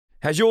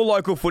Has your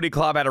local footy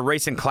club had a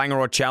recent clanger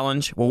or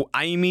challenge? Well,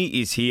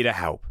 Amy is here to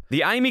help.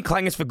 The Amy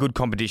Clangers for Good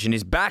competition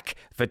is back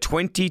for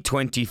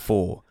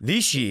 2024.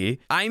 This year,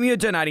 Amy are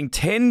donating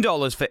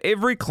 $10 for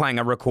every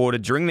clanger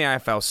recorded during the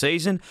AFL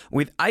season,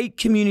 with 8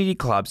 community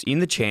clubs in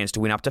the chance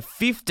to win up to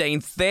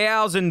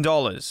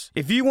 $15,000.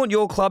 If you want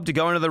your club to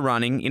go into the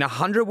running in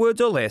 100 words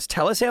or less,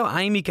 tell us how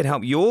Amy can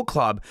help your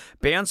club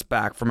bounce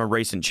back from a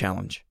recent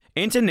challenge.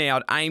 Enter now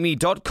at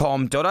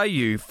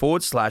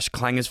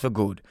amy.com.au/clangers for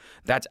good.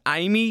 That's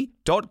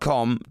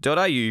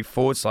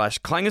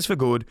amy.com.au/clangers for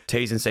good.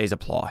 T's and C's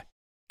apply.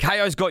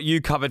 KO's got you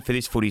covered for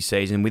this footy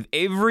season with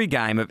every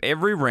game of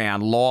every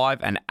round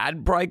live and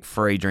ad break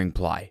free during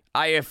play.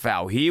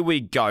 AFL, here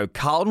we go.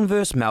 Carlton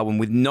versus Melbourne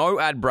with no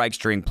ad breaks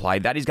during play.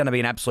 That is going to be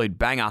an absolute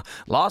banger.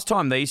 Last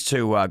time these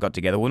two got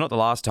together, well, not the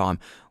last time.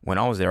 When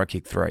I was there, I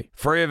kicked 3.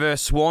 Freo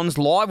versus Swans,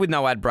 live with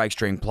no ad breaks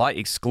during play,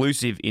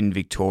 exclusive in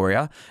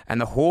Victoria. And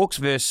the Hawks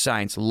versus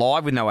Saints,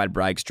 live with no ad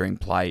breaks during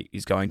play,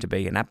 is going to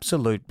be an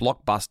absolute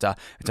blockbuster.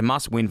 It's a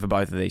must-win for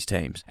both of these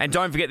teams. And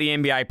don't forget the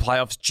NBA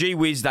playoffs. Gee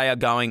whiz, they are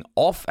going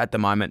off at the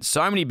moment.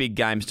 So many big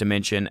games to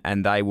mention,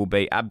 and they will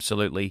be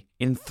absolutely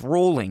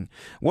enthralling.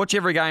 Watch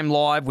every game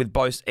live with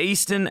both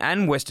Eastern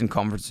and Western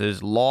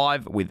conferences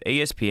live with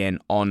ESPN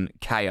on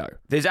KO.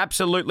 There's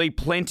absolutely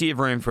plenty of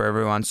room for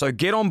everyone, so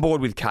get on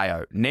board with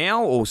KO.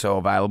 Now also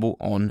available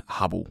on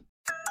Hubble.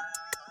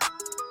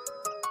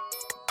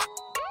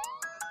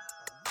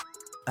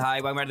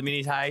 Hey, welcome back to the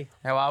Minis. Hey,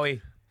 how are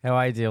we? How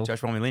are you, Dill?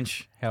 Josh Bromley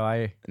Lynch. How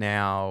are you?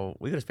 Now,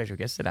 we got a special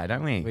guest today,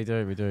 don't we? We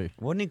do.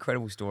 What an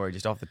incredible story,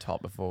 just off the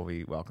top before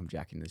we welcome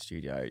Jack in the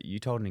studio. You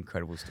told an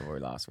incredible story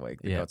last week.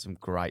 We got some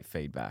great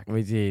feedback.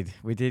 We did.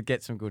 We did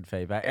get some good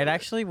feedback. It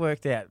actually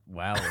worked out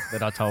well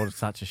that I told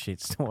such a shit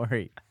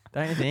story.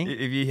 Don't you think?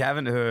 If you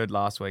haven't heard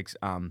last week's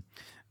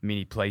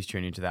Mini, please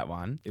tune into that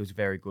one. It was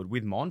very good.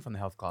 With Mon from the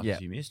Health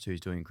Classes You Missed, who's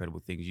doing incredible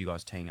things. You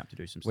guys teeing up to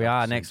do some stuff. We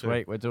are next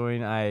week. We're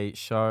doing a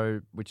show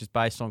which is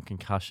based on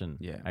concussion,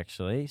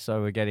 actually.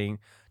 So we're getting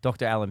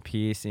Dr. Alan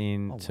Pearce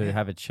in to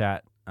have a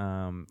chat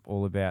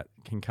all about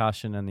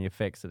concussion and the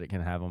effects that it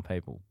can have on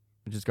people,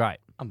 which is great.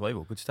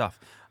 Unbelievable. Good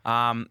stuff.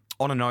 On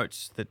a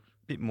note that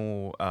bit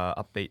more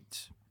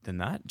upbeat than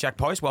that, Jack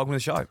Post, welcome to the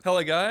show.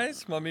 Hello,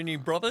 guys. My mini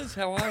brothers.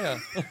 How are you?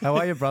 How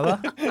are you,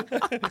 brother?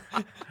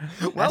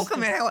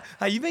 Welcome, man.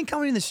 Hey, you've been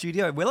coming in the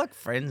studio. We're like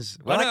friends.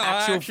 We're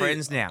actual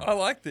friends now. I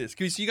like this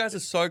because you guys are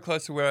so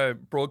close to where I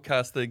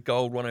broadcast the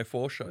Gold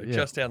 104 show,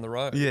 just down the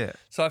road. Yeah.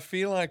 So I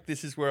feel like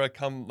this is where I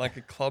come like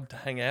a club to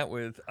hang out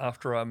with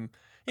after I'm...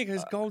 Yeah,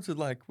 because Golds are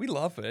like, we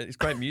love it. It's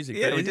great music,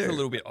 but it is a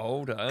little bit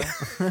older,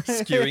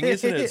 skewing,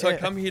 isn't it? So I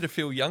come here to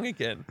feel young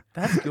again.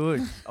 That's good.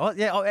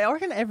 I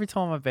reckon every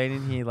time I've been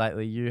in here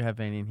lately, you have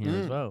been in here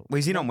as well. Well,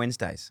 he's in on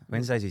Wednesdays.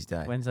 Wednesday's his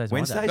day. Wednesdays.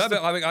 No,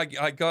 but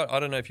I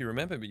don't know if you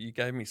remember, but you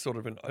gave me sort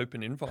of an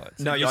open invite.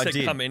 So you said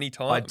come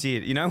anytime. I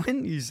did. You know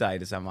when you say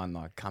to someone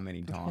like, come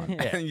anytime,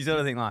 and you sort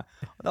of think like,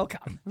 they'll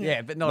come.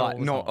 Yeah, but not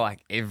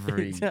like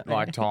every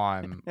like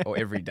time or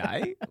every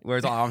day.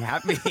 Whereas I'm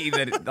happy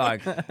that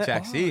like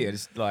Jack's here.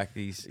 It's like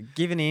he's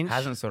given in,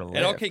 hasn't sort of left.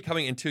 And I'll keep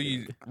coming until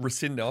you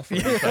rescind off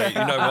and say, you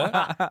know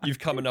what, you've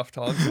come enough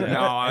times now.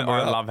 No, I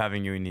love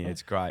having you in here.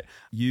 It's great.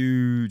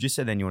 You just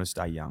said then you want to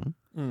stay young,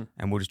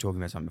 and we're just talking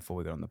about something before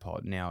we got on the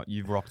pod. Now,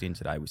 you've rocked in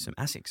today with some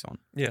ASICs on.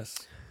 Yes.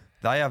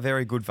 They are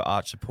very good for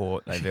arch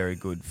support. They're very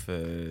good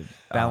for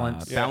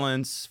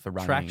balance, for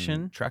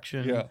running.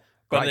 Traction. Yeah.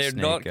 But they're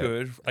not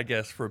good, I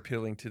guess, for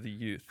appealing to the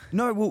youth.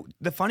 No, well,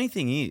 the funny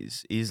thing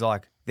is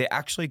like they're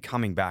actually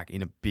coming back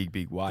in a big,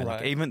 big way. Right.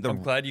 Like even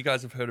I'm glad you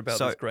guys have heard about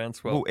this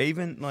groundswell. Well,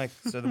 even like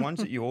the ones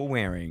that you're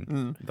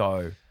wearing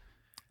though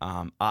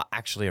are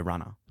actually a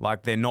runner.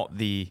 Like they're not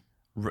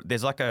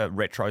there's like a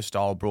retro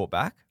style brought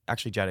back.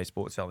 Actually, JD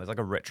Sports Cell, there's like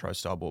a retro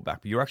style brought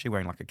back, but you're actually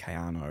wearing like a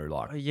Kayano,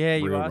 like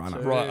you are runner.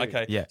 too. Right,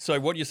 okay. Yeah. So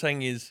what you're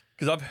saying is,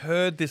 because I've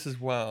heard this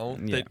as well,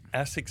 that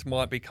ASICs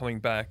might be coming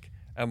back.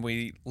 And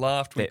we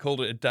laughed, we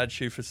called it a dad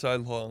shoe for so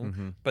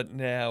long, but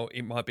now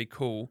it might be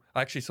cool. I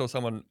actually saw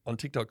someone on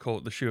TikTok call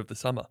it the shoe of the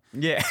summer.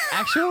 Yeah.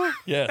 Actually?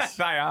 Yes.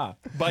 They are.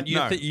 But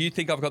you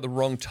think I've got the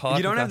wrong type.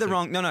 You don't have the ASIC.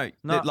 wrong... No.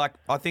 Like,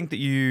 I think that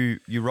you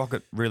rock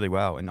it really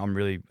well, and I'm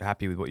really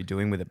happy with what you're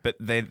doing with it, but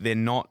they're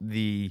not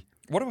the...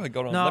 What have I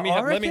got on? No, let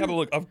me have a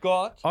look.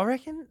 I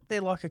reckon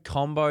they're like a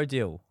combo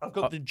deal. I've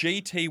got the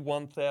GT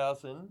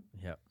 1000.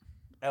 Yep.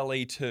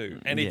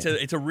 LE2, and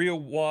it's a real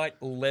white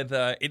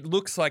leather. It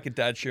looks like a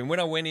dad shoe. And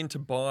when I went in to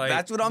buy,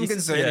 that's what I'm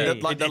concerned. Yeah,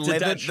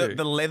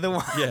 the leather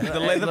one,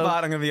 the leather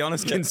part. I'm gonna be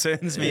honest,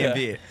 concerns me a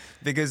bit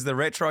because the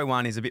retro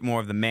one is a bit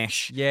more of the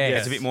mesh. Yeah,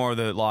 it's a bit more of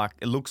the like.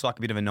 It looks like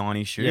a bit of a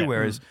 '90s shoe,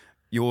 whereas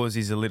yours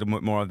is a little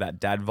bit more of that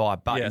dad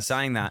vibe. But in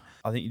saying that,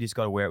 I think you just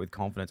got to wear it with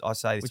confidence. I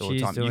say this all the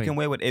time. You can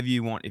wear whatever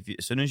you want.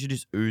 As soon as you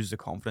just ooze the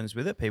confidence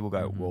with it, people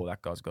go, well,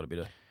 that guy's got a bit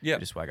of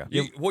swagger.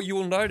 What you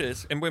will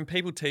notice, and when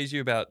people tease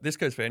you about, this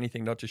goes for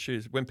anything, not just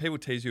shoes, when people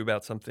tease you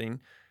about something,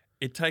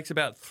 it takes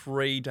about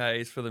 3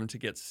 days for them to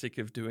get sick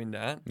of doing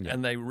that.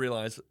 And they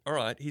realize, all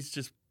right, he's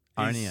just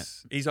owning it.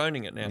 He's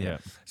owning it now. Yeah.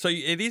 So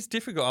it is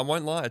difficult. I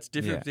won't lie. It's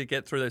difficult to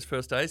get through those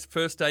first days.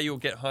 First day you'll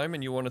get home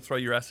and you want to throw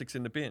your ASICs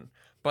in the bin.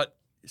 But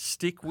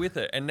stick with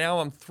it. And now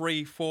I'm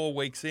 3-4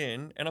 weeks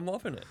in and I'm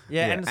loving it.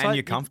 Yeah, And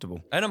you're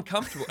comfortable. And I'm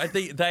comfortable.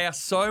 They are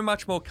so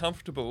much more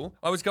comfortable.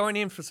 I was going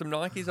in for some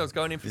Nikes. I was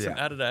going in for some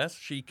Adidas.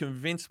 She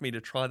convinced me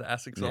to try the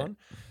ASICs on.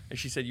 And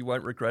she said, you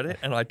won't regret it.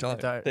 And I don't.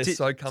 They're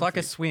so comfortable. It's like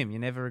a swim. You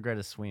never regret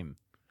a swim.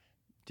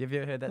 Have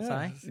you ever heard that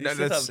saying? You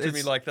said that to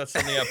me like that's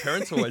something our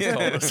parents always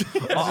told us.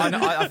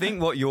 I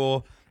think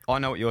I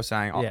know what you're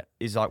saying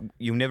is like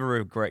you'll never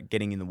regret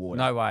getting in the water.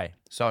 No way.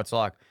 So it's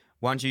like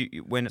when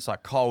it's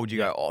like cold, you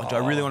go, do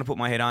I really want to put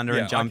my head under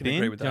and jump in?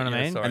 Agree with that. Do you know what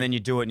I mean? And then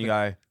you do it and you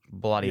go,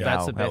 bloody hell.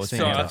 That's the best thing.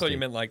 Sorry, I thought you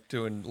meant like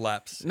doing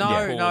laps.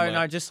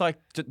 No, just like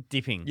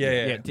dipping.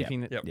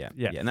 Dipping.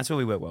 Yeah, and that's where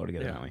we work well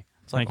together, don't we?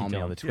 Thank you, I'm Dylan.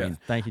 the other twin.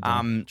 Thank you,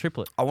 Dylan.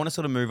 Triplet. I want to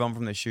sort of move on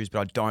from the shoes, but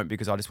I don't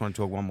because I just want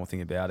to talk one more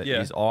thing about it.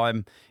 Yeah. Is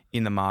I'm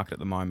in the market at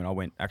the moment. I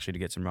went actually to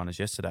get some runners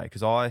yesterday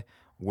because I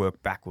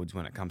work backwards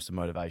when it comes to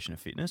motivation and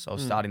fitness. I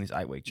was starting this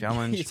 8-week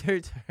challenge. You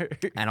do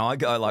too. And I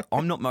go like,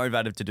 I'm not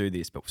motivated to do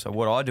this. But so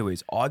what I do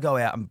is I go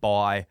out and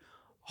buy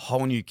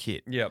whole new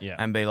kit.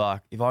 And be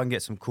like, if I can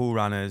get some cool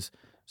runners,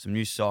 some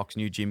new socks,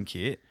 new gym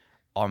kit,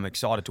 I'm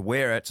excited to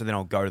wear it. So then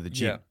I'll go to the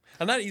gym. Yeah.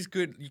 And that is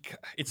good.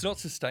 It's not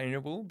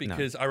sustainable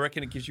because I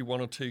reckon it gives you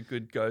 1 or 2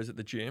 good goes at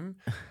the gym.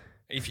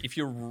 If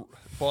you're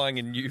buying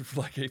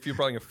if you're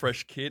buying a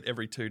fresh kit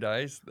every 2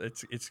 days,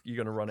 you're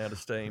going to run out of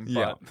steam.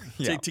 But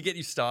to get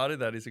you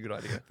started, that is a good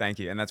idea. Thank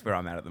you, and that's where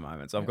I'm at the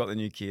moment. So I've got the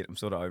new kit. I'm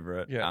sort of over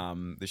it.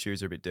 The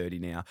shoes are a bit dirty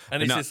now.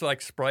 And is this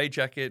like spray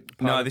jacket?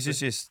 No, this is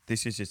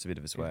just a bit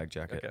of a swag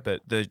jacket. Okay.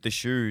 But the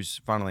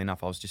shoes, funnily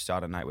enough, I was just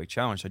starting an 8-week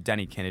challenge. So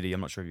Danny Kennedy,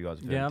 I'm not sure if you guys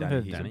have heard of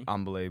Danny. He's an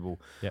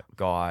unbelievable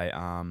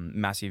guy,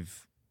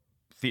 massive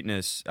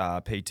fitness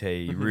PT,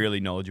 really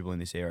knowledgeable in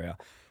this area.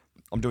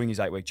 I'm doing his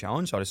 8-week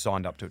challenge, so I just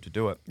signed up to it to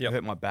do it. I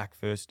hurt my back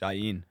first day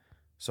in,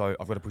 so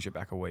I've got to push it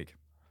back a week.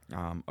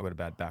 I've got a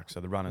bad back, so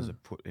the runners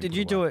have put. Did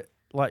you do it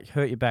like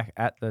hurt your back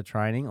at the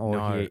training or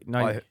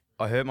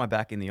I hurt my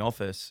back in the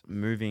office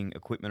moving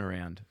equipment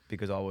around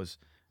because I was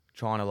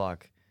trying to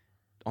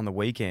on the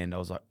weekend I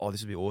was like,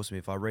 this would be awesome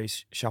if I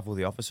reshuffle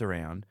the office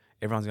around.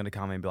 Everyone's going to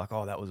come in and be like,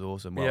 that was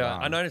awesome. Well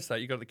done. I noticed that.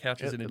 You got the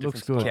couches in a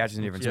different spot. Couches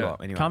in a different spot.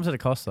 Anyway, comes at a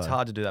cost though. It's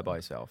hard to do that by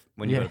yourself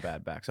when you've got a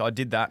bad back. So I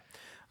did that.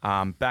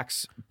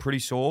 Back's pretty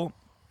sore.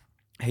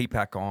 Heat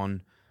pack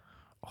on,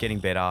 getting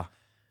better.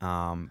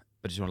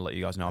 But just want to let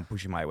you guys know I'm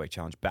pushing my 8-week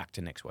challenge back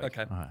to next week.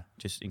 Okay.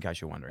 Just in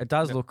case you're wondering. It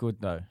does look good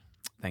though.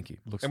 Thank you.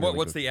 And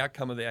what's the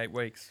outcome of the 8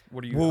 weeks?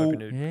 What are you hoping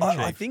to achieve?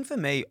 I think for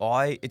me,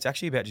 it's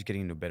actually about just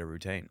getting into a better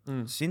routine.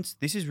 Since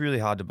this is really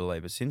hard to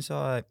believe,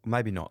 but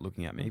maybe not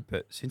looking at me,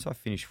 but since I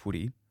finished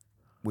footy,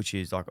 which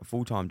is like a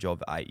full-time job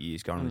for 8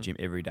 years, going to the gym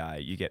every day,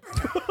 you get...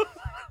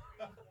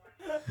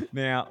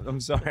 Now,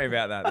 I'm sorry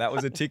about that. That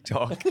was a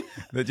TikTok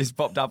that just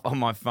popped up on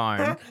my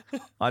phone.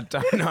 I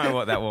don't know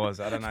what that was.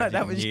 I don't know if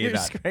that you was can hear you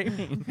that.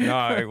 Screaming.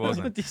 No, it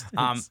wasn't.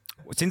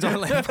 Since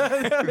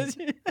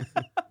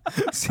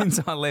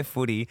I left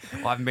footy, I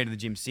haven't been to the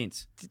gym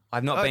since.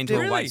 I've not been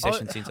to a weight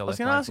session since I left. I was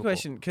going to ask a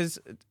question because,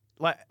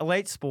 like,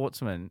 elite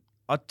sportsmen,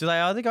 do they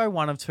either go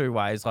one of two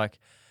ways? Like,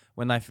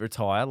 when they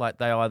retire, like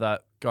they either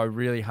go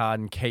really hard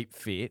and keep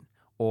fit,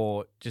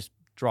 or just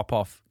drop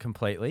off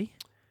completely.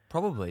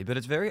 Probably, but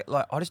it's very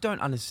I just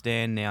don't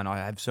understand now, and I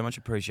have so much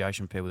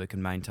appreciation for people that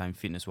can maintain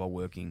fitness while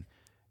working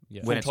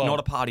when it's not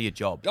a part of your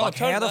job. Oh,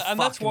 totally. How the fuck and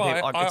that's why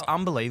it's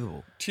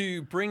unbelievable.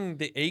 To bring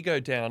the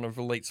ego down of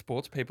elite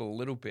sports people a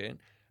little bit,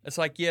 it's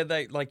like,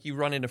 they you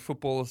run into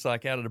football, it's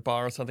like out at a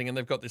bar or something, and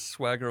they've got this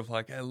swagger of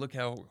like, hey, look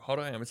how hot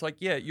I am. It's like,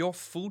 your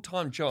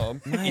full-time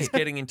job is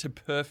getting into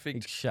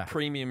perfect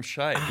premium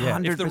shape. Yeah.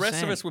 If the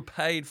rest of us were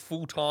paid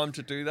full-time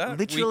to do that,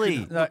 literally,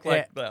 we could look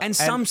like that. And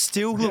some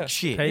still look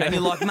shit. And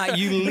you're like, mate,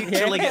 you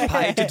literally get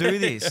paid to do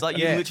this. Like,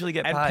 you literally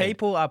get paid. And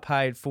people are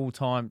paid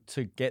full-time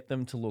to get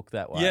them to look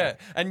that way. Yeah,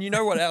 and you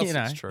know what else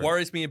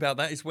worries me about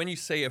that is when you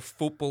see a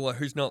footballer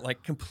who's not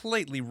like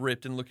completely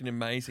ripped and looking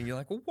amazing, you're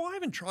like, well, why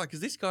even try? Because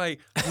this guy...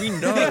 We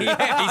know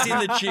he's in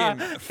the gym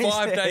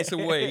 5 days a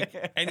week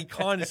and he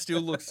kind of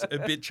still looks a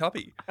bit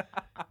chubby.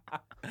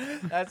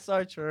 That's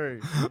so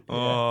true.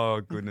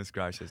 Oh, goodness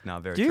gracious. No,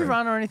 very true. Do you true.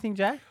 run or anything,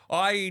 Jack?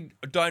 I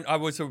don't. I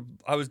was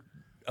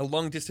a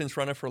long distance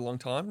runner for a long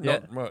time.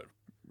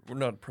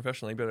 Not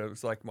professionally, but it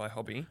was like my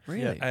hobby.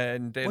 Really?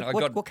 And then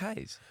what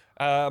Ks?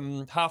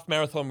 Half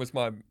marathon was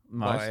my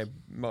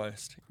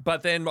most.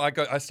 But then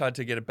I started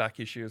to get a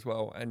back issue as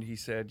well. And he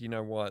said, you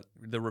know what?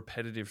 The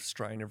repetitive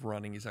strain of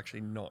running is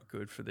actually not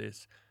good for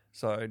this.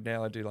 So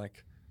now I do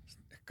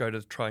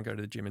try and go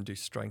to the gym and do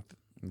strength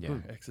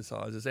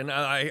exercises. And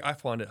I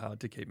find it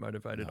hard to keep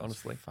motivated,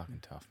 honestly. It's fucking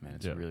tough, man.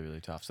 It's really,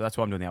 really tough. So that's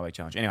why I'm doing the 8-week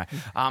challenge. Anyway,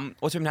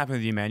 what's been happening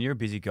with you, man? You're a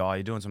busy guy.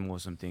 You're doing some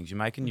awesome things. You're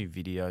making new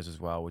videos as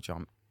well, which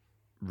I'm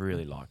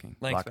really liking.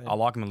 Thanks, man. I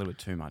like him a little bit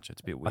too much.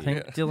 It's a bit I weird.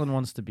 think Dylan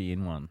wants to be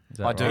in one. Is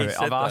that I do.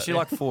 right? I've asked you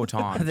like 4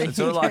 times. It's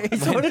Sort sort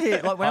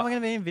of like when am I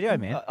going to be in video,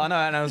 man? I know,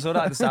 and I was sort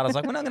of at the start. I was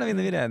like, we're not going to be in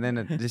the video, and then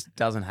it just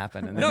doesn't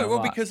happen. And then No, I'm well,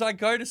 like, because I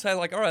go to say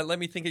like, all right, let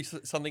me think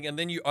of something, and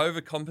then you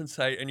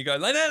overcompensate, and you go,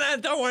 no,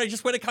 don't worry,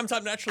 just when it comes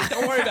up naturally,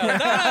 don't worry about it.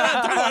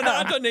 No, don't worry, no,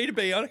 I don't need to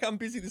be. I'm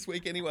busy this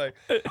week anyway.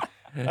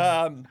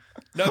 No,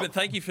 but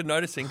thank you for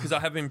noticing, because I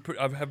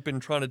have been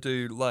trying to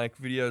do like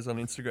videos on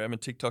Instagram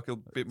and TikTok a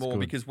bit more,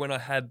 because when I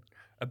had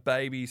a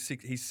baby,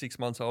 he's 6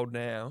 months old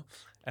now.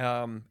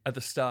 At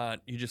the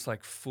start, you're just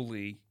like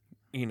fully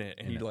in it,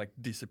 and you like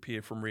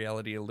disappear from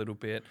reality a little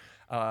bit.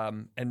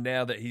 And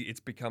now that it's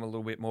become a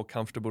little bit more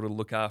comfortable to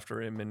look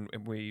after him, and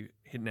we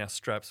hitting our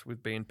straps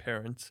with being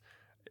parents,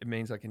 it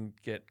means I can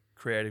get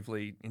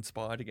creatively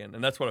inspired again,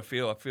 and that's what I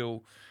feel. I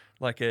feel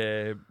like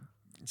a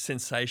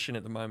sensation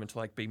at the moment to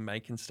like be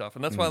making stuff,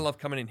 and that's why I love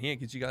coming in here,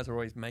 because you guys are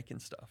always making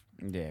stuff.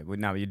 Yeah, well,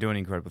 no, you're doing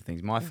incredible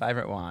things. My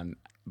favourite one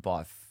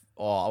I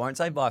won't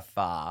say by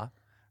far.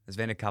 There's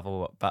been a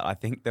couple, but I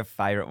think the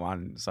favourite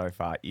one so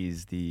far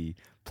is the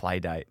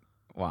Playdate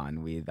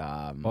one with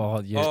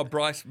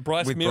Bryce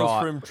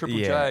Mills from Triple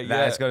J. Yeah,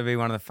 that's got to be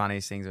one of the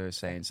funniest things I've ever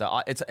seen.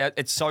 So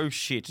it's so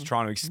shit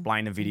trying to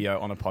explain a video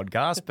on a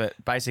podcast, but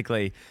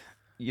basically,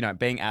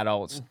 being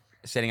adults,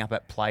 setting up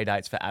at play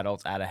dates for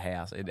adults at a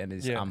house, and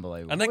it's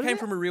unbelievable. And they came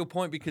from a real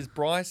point, because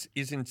Bryce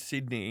is in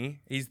Sydney.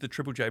 He's the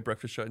Triple J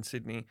breakfast show in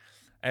Sydney,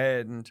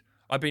 and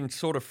I've been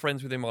sort of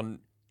friends with him on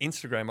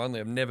Instagram only.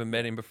 I've never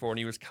met him before, and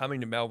he was coming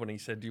to Melbourne. He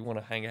said, "Do you want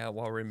to hang out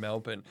while we're in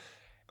Melbourne?"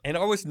 And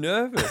I was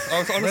nervous. I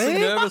was honestly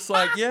nervous.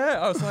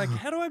 I was like,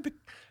 how do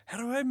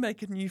I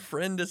make a new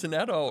friend as an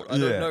adult? I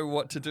don't know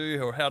what to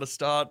do or how to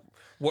start,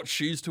 what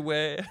shoes to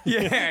wear.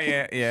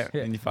 Yeah.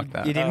 And you fucked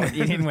that. You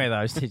didn't wear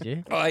those, did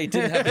you? I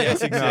didn't have the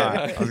Essex. No,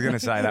 I was going to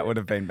say that would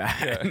have been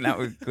bad. That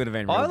could have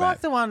been real I bad.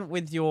 like the one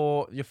with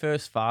your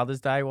first Father's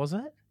Day, was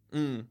it?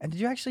 Mm. And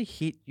did you actually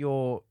hit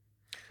your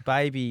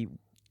baby?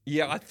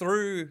 Yeah, I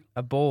threw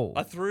a ball.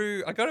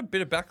 I got a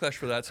bit of backlash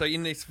for that. So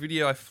in this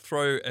video, I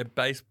throw a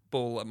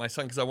baseball at my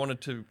son, because I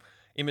wanted to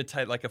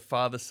imitate like a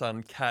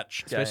father-son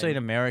catch Especially game.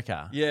 in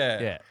America.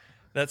 Yeah.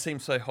 That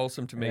seems so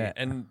wholesome to me. Yeah.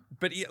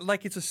 But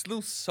it's a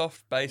little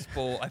soft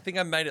baseball. I think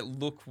I made it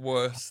look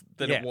worse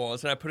than it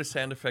was, and I put a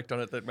sound effect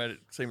on it that made it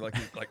seem like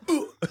like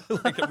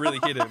it really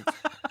hit him.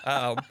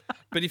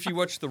 But if you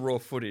watch the raw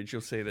footage,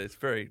 you'll see that it's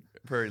very,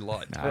 very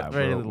light.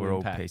 We're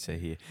all PC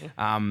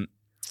here.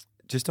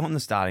 Just on the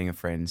starting a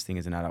friends thing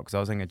as an adult, because I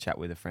was having a chat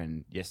with a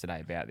friend yesterday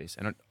about this,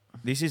 and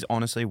this is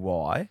honestly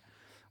why,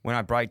 when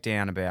I break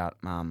down about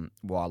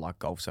why I like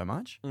golf so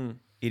much,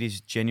 it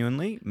is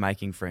genuinely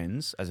making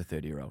friends as a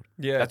 30-year-old.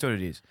 Yeah. That's what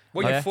it is.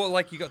 Well, you feel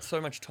like you got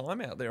so much time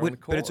out there on the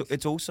course. But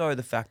it's also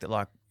the fact that,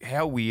 like,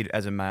 how weird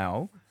as a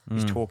male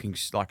is talking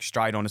like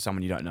straight onto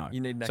someone you don't know. You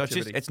need an so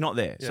activity. it's not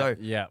there. Yeah.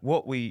 So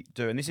what we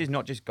do, and this is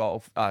not just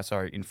golf,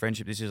 in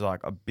friendship, this is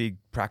like a big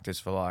practice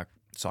for like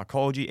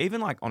psychology, even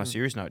like on a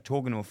serious note,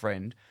 talking to a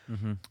friend,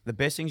 the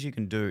best things you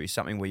can do is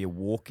something where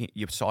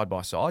you're side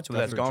by side. So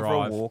whether that's going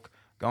for a walk,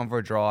 going for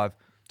a drive,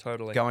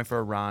 going for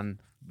a run,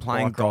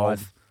 playing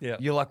golf. Yeah.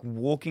 You're like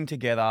walking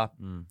together.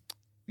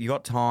 You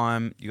got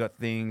time, you got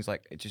things,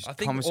 like it's just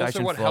conversation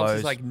also what flows. helps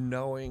is like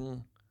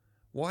knowing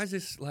why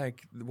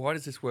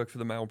does this work for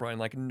the male brain?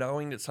 Like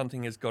knowing that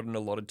something has gotten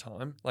allotted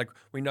time. Like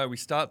we know we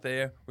start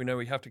there, we know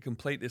we have to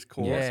complete this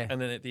course,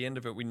 and then at the end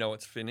of it we know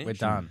it's finished. We're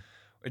done.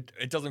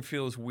 It doesn't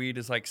feel as weird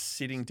as like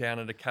sitting down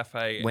at a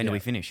cafe. When do we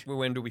finish?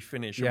 When do we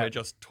finish? And we're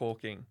just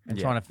talking. And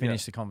trying to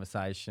finish the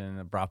conversation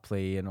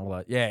abruptly and all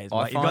that. Yeah, it's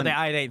like you've got the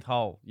 18th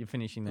hole. You're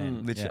finishing there.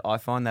 Literally, I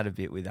find that a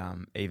bit with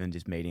even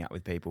just meeting up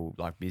with people,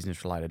 like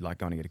business related, like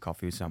going to get a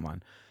coffee with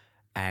someone.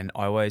 And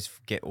I always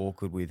get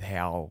awkward with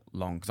how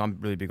long, because I'm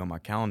really big on my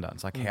calendar.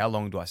 It's like, how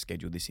long do I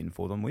schedule this in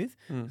for them with?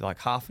 Like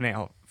half an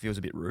hour feels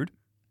a bit rude.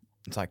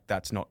 It's like,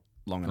 that's not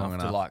long enough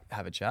to like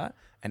have a chat.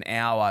 An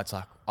hour, it's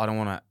like, I don't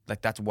want to,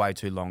 like that's way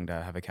too long to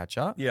have a catch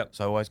up. Yeah.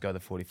 So I always go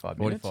the 45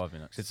 minutes. 45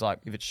 minutes. It's like,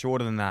 if it's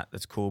shorter than that,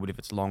 that's cool. But if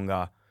it's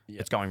longer,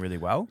 it's going really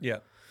well. Yeah.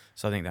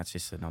 So I think that's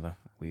just another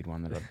weird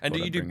one that I've And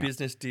do you do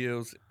business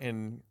deals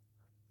and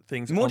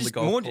things on the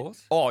golf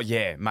course? Oh,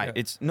 yeah, mate.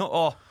 It's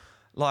not,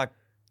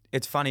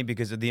 it's funny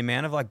because of the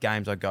amount of like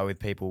games I go with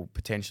people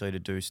potentially to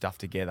do stuff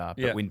together,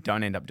 but we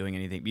don't end up doing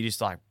anything. You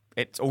just like,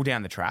 it's all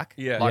down the track.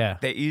 Yeah.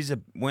 Like there is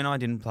when I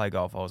didn't play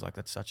golf, I was like,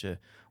 that's such a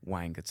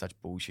wank, it's such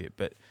bullshit.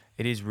 But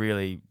it is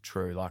really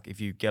true. Like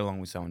if you get along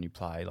with someone you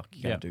play, like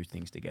you can do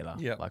things together,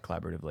 like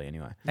collaboratively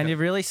anyway. And you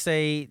really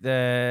see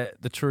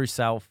the true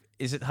self.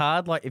 Is it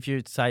hard? Like if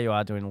you say you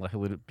are doing like a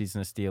little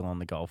business deal on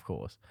the golf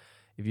course,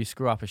 if you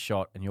screw up a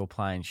shot and you're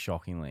playing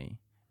shockingly,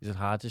 is it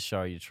hard to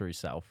show your true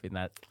self in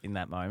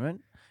that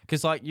moment?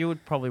 Because like you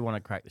would probably want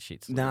to crack the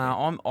shits.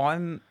 Nah,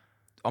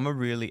 I'm a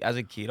really, as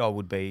a kid,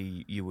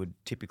 you would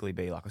typically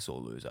be like a sore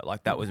loser.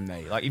 Like that was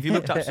me. Like if you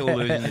looked up sore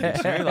losers in the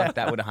dictionary, like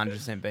that would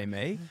 100% be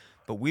me.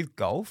 But with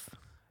golf,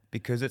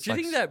 because it's Do you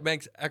think that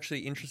makes actually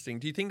interesting?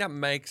 Do you think that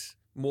makes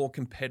more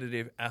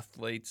competitive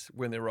athletes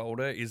when they're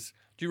older? Do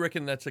you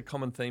reckon that's a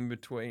common theme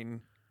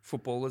between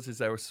footballers is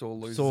they were sore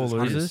losers. Sore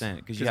losers.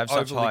 Because you have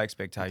such high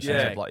expectations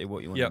of like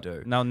what you want to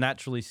do. And they were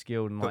naturally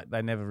skilled and like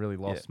they never really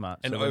lost much.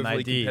 And so when overly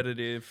they did,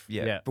 competitive.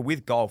 Yeah. But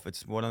with golf,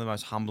 it's one of the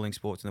most humbling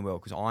sports in the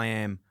world because I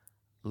am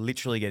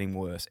literally getting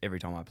worse every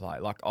time I play.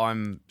 Like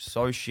I'm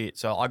so shit.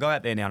 So I go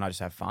out there now and I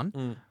just have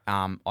fun.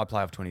 I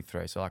play off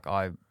 23, so like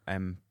I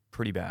am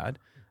pretty bad,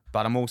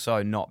 but I'm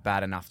also not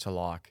bad enough to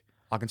like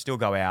I can still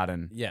go out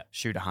and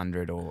shoot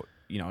 100 or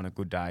on a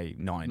good day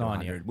 90 to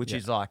 100, which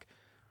is like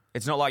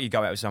it's not like you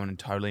go out with someone and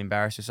totally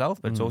embarrass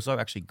yourself, but it's also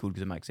actually good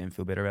because it makes them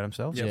feel better about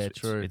themselves. Yeah,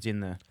 true. It's in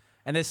the.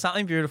 And there's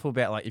something beautiful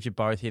about like if you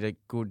both hit a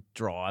good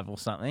drive or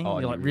something,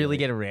 you like really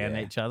get around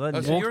each other.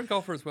 So you're a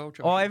golfer as well,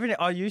 Josh?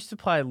 I used to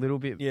play a little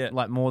bit,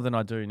 like more than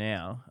I do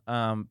now.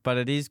 But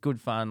it is good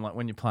fun, like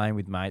when you're playing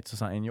with mates or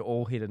something, you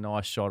all hit a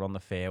nice shot on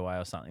the fairway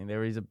or something.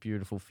 There is a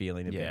beautiful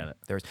feeling about it.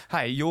 There is.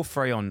 Hey, you're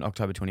free on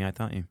October 28th,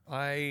 aren't you?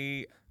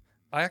 I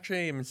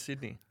actually am in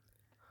Sydney.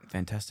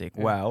 Fantastic.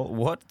 Yeah.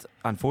 Well,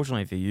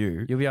 unfortunately for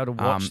you, you'll be able to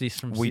watch this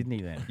from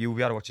Sydney then. You'll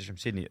be able to watch this from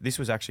Sydney. This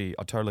was actually,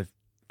 I totally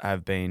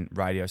have been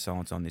radio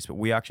silence on this, but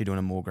we're actually doing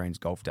a Moore Greens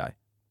golf day.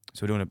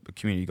 So we're doing a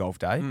community golf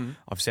day.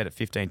 I've said it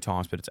 15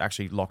 times, but it's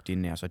actually locked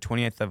in now. So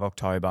 28th of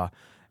October,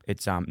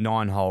 it's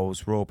 9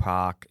 holes, Royal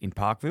Park in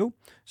Parkville.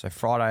 So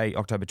Friday,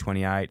 October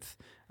 28th,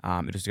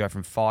 it is to go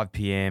from 5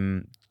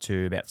 p.m.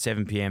 to about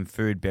 7 p.m,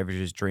 food,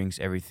 beverages, drinks,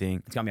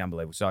 everything. It's going to be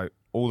unbelievable. So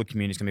all the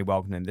community's going to be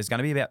welcoming. There's going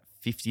to be about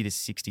 50 to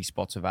 60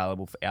 spots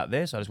available out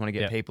there. So I just want to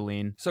get people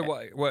in. So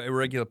what a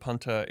regular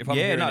punter, if I'm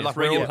hearing this,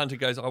 regular punter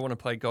goes, I want to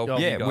play golf with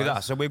you guys. With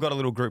us. So we've got a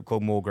little group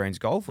called Moore Greens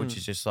Golf, which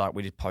is just like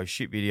we just post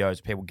shit videos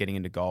of people getting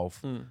into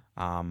golf.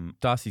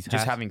 Darcy's hat.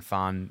 Just having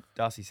fun.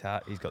 Darcy's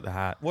hat, he's got the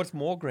hat. What's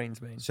Moore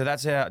Greens mean? So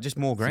that's just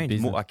Moore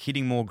Greens. Like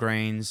hitting more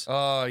greens.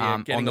 Oh,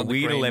 yeah. On the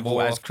weirder level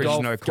as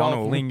Christian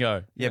O'Connell. Golf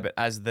lingo. Yeah, but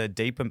as the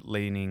deeper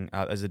meaning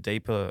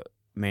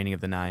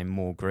of the name,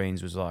 Moore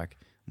Greens was like,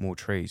 more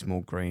trees,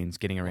 more greens,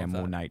 getting around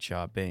more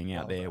nature, being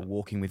out there,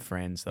 walking with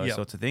friends, those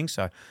sorts of things.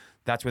 So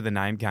that's where the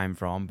name came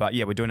from. But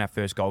yeah, we're doing our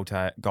first golf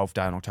day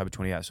on October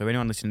 28th. So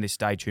anyone listening to this,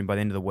 stay tuned. By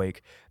the end of the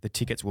week, the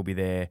tickets will be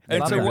there.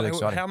 And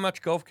so how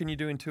much golf can you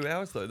do in 2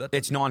 hours though?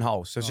 It's 9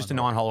 holes. So it's just a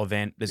 9-hole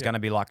event. There's going to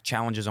be like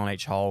challenges on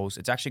each holes.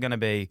 It's actually going to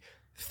be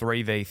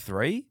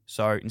 3v3.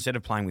 So instead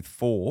of playing with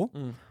 4,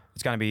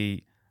 it's going to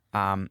be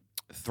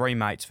 3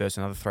 mates versus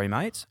another 3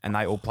 mates, and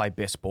they all play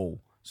best ball.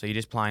 So you're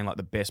just playing like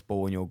the best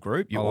ball in your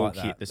group. You all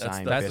hit the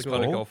same best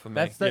ball. Golf for me.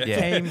 That's the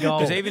team goal.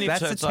 Because even that's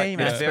the team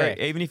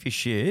aspect. Even if you're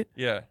shit,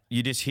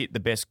 you just hit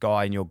the best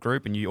guy in your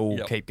group and you all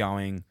keep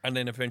going. And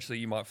then eventually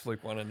you might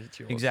fluke one and it's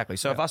yours. Exactly.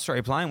 So if us 3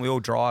 are playing, we all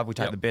drive, we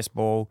take the best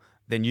ball,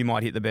 then you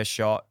might hit the best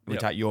shot, we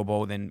take your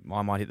ball, then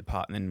I might hit the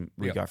putt, and then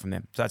we go from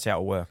there. So that's how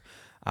it'll work.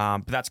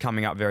 But that's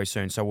coming up very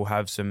soon. So we'll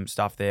have some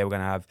stuff there. We're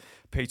going to have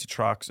pizza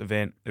trucks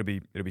event. It'll be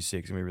sick. It's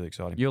going to be really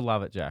exciting. You'll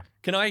love it, Jack.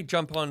 Can I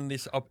jump on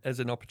this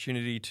as an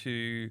opportunity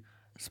to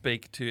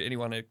speak to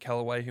anyone at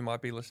Callaway who might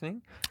be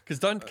listening? Because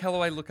don't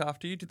Callaway look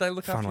after you? Did they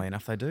look after you? Funnily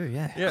enough, they do,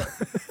 yeah. Yeah.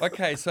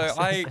 Okay, so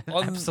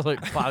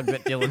absolute plug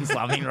that Dylan's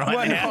loving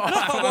right now.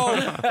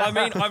 Well, I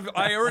mean,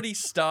 I already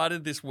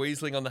started this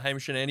weaseling on the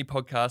Hamish and Andy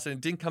podcast and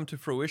it didn't come to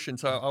fruition,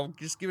 so I'll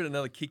just give it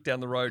another kick down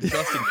the road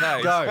just in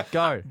case.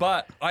 Go.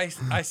 But I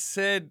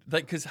said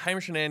that because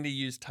Hamish and Andy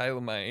used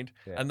TaylorMade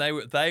and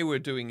they were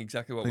doing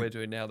exactly what we're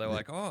doing now. They were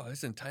like, oh,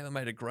 isn't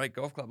TaylorMade a great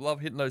golf club? Love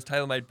hitting those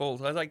TaylorMade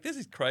balls. I was like, this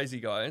is crazy,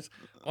 guys.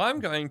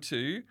 I'm going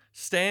to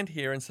stand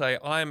here and say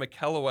I am a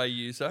Callaway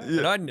user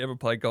and I never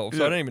play golf,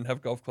 so I don't even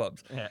have golf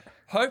clubs. Yeah.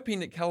 Hoping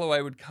that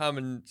Callaway would come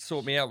and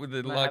sort me out with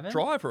a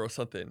driver or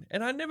something,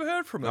 and I never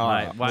heard from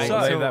him. Wait, so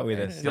leave that with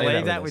us.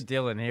 Leave that with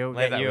Dylan. He'll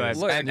get you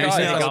a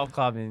new golf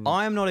club.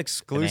 I am not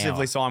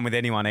exclusively signed with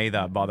anyone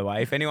either, by the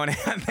way. If anyone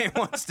out there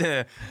wants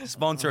to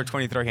sponsor a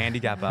 23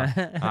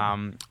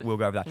 handicapper, we'll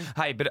go over that.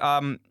 Hey, but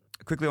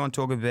quickly I want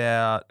to talk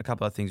about a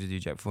couple of things with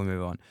you, Jack, before we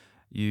move on.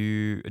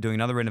 You are doing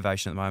another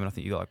renovation at the moment. I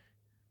think you got like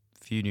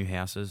a few new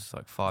houses,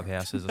 like 5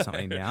 houses or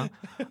something now.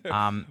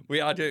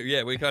 We are doing,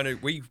 yeah.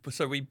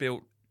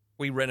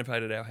 We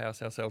renovated our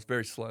house ourselves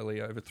very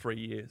slowly over 3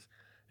 years.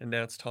 And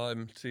now it's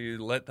time to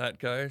let that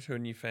go to a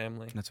new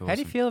family. That's awesome. How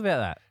do you feel about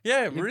that?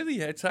 Yeah, really.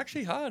 It's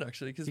actually hard,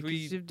 actually, because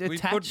we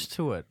attached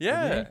to it.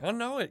 Yeah, I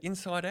know it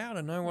inside out.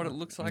 I know what it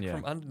looks like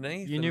from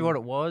underneath. You knew what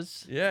it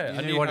was. Yeah,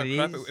 I knew what it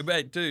is.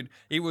 But dude,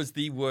 it was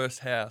the worst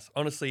house.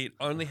 Honestly, it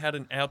only had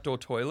an outdoor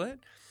toilet.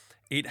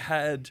 It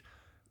had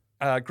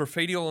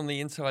graffiti all on the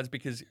insides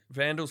because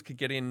vandals could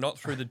get in, not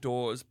through the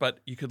doors, but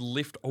you could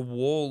lift a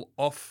wall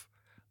off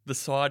the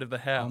side of the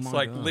house,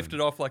 lift it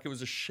off like it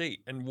was a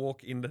sheet and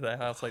walk into the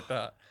house like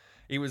that.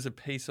 It was a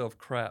piece of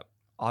crap.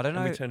 I don't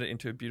know. And we turned it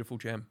into a beautiful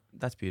gem.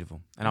 That's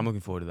beautiful. And I'm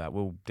looking forward to that.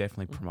 We'll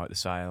definitely promote the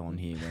sale on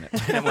here when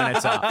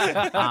it's up.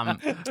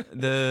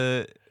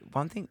 The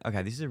one thing,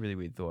 okay, this is a really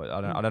weird thought.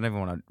 I don't even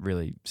want to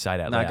really say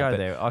that loud. No, go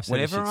there. I've said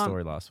a shit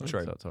story last week, so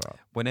it's all right.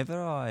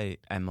 Whenever I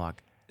am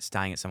like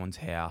staying at someone's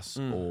house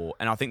and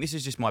I think this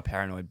is just my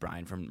paranoid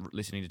brain from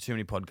listening to too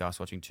many podcasts,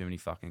 watching too many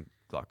fucking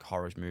like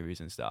horror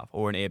movies and stuff,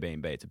 or an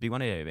Airbnb. It's a big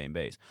one at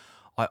Airbnbs.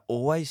 I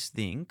always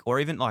think,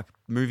 or even like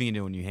moving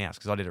into a new house,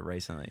 because I did it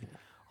recently,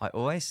 I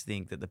always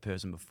think that the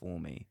person before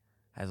me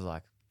has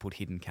like put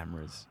hidden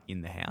cameras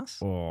in the house,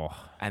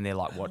 and they're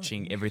like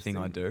watching everything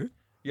I do.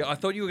 Yeah, I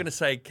thought you were going to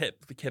say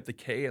kept the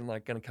key and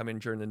like going to come in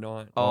during the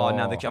night. Oh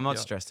no, I'm not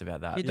stressed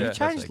about that. Do you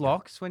change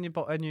locks when you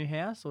bought a new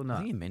house or not? I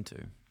think you're meant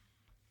to.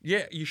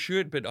 Yeah, you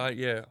should, but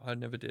I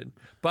never did.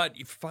 But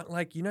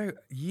like, you know,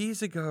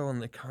 years ago on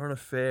the Current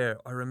Affair,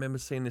 I remember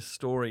seeing this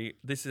story.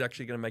 This is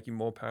actually going to make you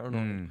more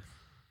paranoid.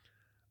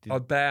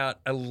 About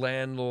a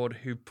landlord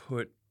who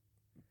put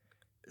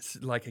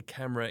like a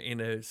camera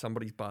in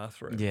somebody's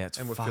bathroom. Yeah, it's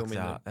fucked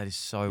up. That is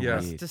so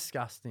weird. That's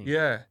disgusting.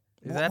 Yeah.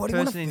 Is that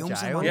person in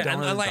jail?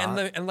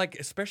 Yeah, and like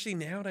especially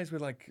nowadays where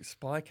like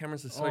spy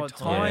cameras are so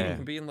tiny, it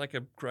can be in like a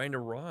grain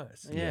of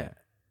rice. Yeah.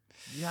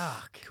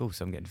 Yuck. Cool,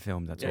 so I'm getting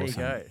filmed. That's there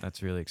awesome. You go.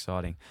 That's really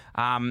exciting.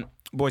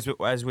 Boys,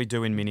 as we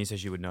do in minis,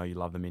 as you would know, you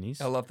love the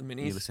minis. I love the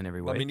minis. You listen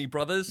every week. My mini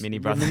brothers. Mini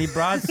brothers. Mini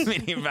brothers.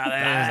 Mini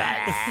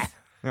brothers.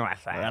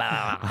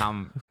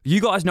 You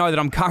guys know that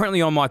I'm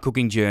currently on my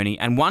cooking journey,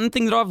 and one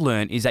thing that I've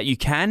learned is that you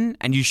can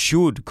and you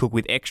should cook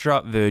with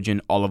extra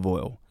virgin olive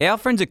oil. Our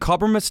friends at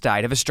Cobram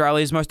Estate have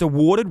Australia's most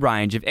awarded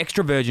range of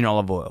extra virgin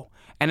olive oil,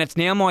 and it's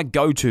now my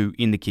go-to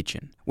in the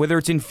kitchen. Whether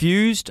it's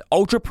infused,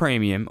 ultra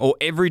premium, or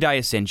everyday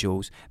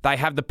essentials, they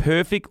have the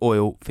perfect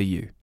oil for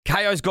you.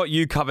 KO's got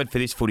you covered for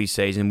this footy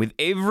season with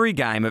every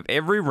game of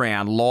every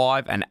round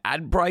live and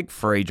ad break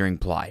free during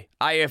play.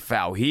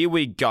 AFL, here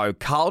we go.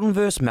 Carlton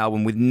versus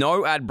Melbourne with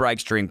no ad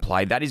breaks during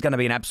play. That is going to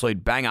be an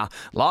absolute banger.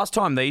 Last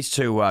time these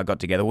two got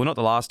together, well, not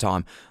the last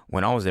time.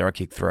 When I was there, I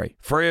kicked 3.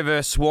 Freo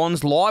versus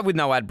Swans, live with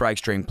no ad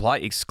breaks during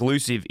play,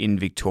 exclusive in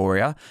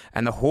Victoria.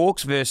 And the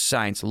Hawks versus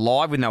Saints,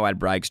 live with no ad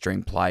breaks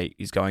during play,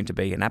 is going to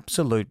be an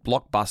absolute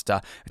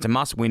blockbuster. It's a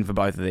must-win for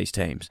both of these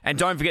teams. And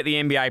don't forget the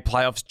NBA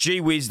playoffs. Gee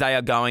whiz, they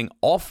are going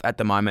off at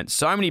the moment.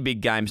 So many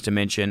big games to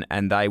mention,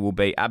 and they will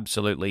be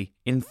absolutely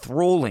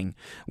enthralling.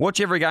 Watch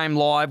every game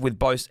live with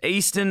both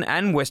Eastern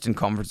and Western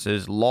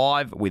conferences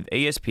live with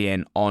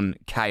ESPN on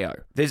KO.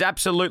 There's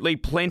absolutely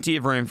plenty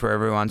of room for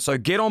everyone, so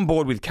get on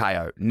board with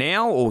KO.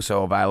 Now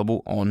also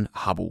available on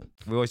Hubble.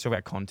 We always talk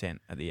about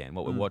content at the end,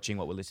 what we're watching,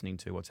 what we're listening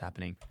to, what's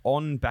happening.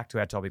 On back to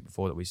our topic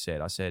before that we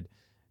said, I said,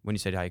 when you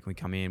said, hey, can we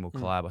come in, we'll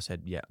collab, I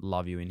said, yeah,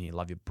 love you in here,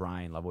 love your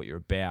brain, love what you're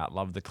about,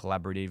 love the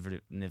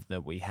collaborativeness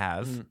that we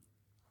have.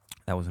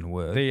 That wasn't a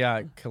word.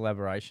 The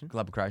collaboration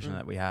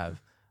that we have.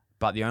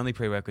 But the only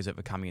prerequisite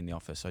for coming in the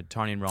office. So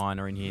Tony and Ryan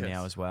are in here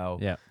now as well.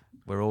 Yeah.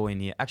 We're all in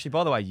here. Actually,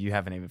 by the way, you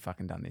haven't even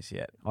fucking done this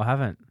yet. I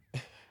haven't.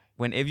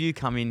 Whenever you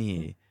come in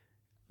here,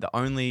 the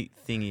only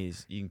thing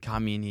is you can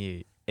come in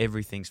here,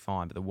 everything's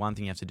fine. But the one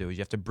thing you have to do is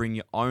you have to bring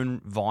your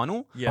own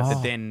vinyl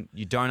that then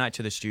you donate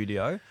to the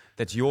studio.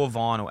 That's your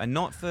vinyl. And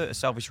not for a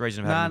selfish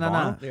reason of having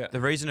vinyl. Yeah.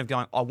 The reason of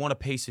going, I want a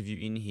piece of you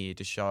in here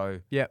to show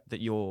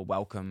that you're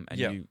welcome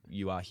and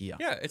you are here.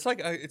 Yeah, it's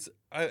like,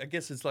 I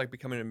guess it's like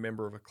becoming a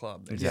member of a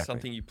club. It's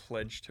something you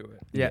pledge to it.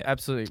 Yeah,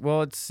 absolutely.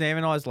 Well, it's Sam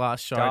and I's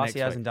last show Darcy next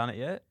week. hasn't done it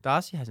yet.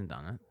 Darcy hasn't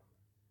done it.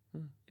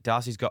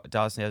 Darcy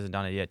hasn't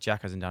done it yet.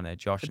 Jack hasn't done it.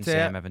 Josh and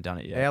Sam haven't done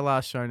it yet. Our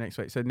last show next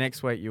week. So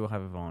next week you will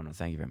have a vinyl.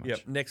 Thank you very much.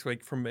 Yep, next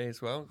week from me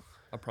as well.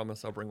 I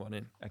promise I'll bring one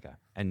in. Okay.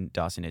 And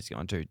Darcy needs to get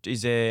on too. Do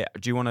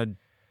you want to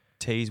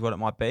tease what it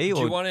might be? Do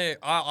you want to?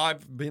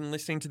 I've been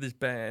listening to this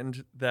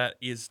band that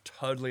is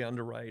totally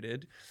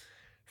underrated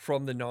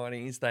from the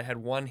 90s. They had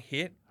one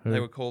hit.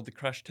 They were called the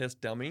Crash Test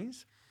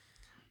Dummies.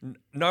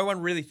 No one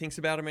really thinks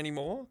about them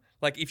anymore.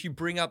 Like, if you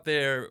bring up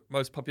their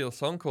most popular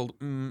song called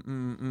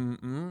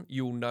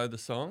you'll know the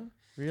song.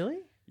 Really?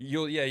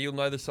 You'll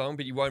know the song,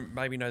 but you won't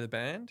maybe know the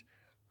band.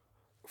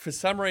 For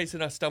some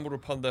reason, I stumbled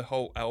upon the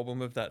whole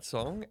album of that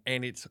song,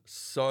 and it's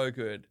so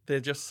good. They're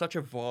just such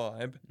a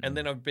vibe. And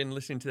then I've been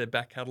listening to their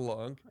back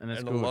catalogue, and I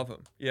love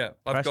them. Yeah,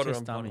 I've got it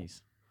on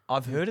Dummies.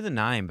 I've heard of the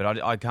name, but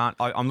I can't.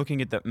 I'm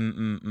looking at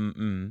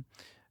the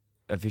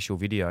official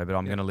video, but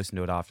I'm going to listen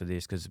to it after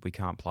this because we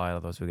can't play it,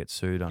 otherwise we'll get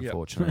sued,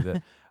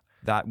 unfortunately.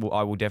 But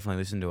I will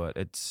definitely listen to it.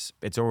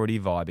 It's already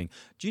vibing.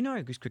 Do you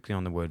know, just quickly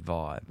on the word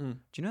vibe,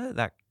 do you know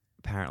that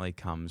apparently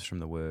comes from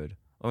the word,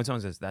 when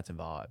someone says that's a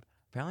vibe,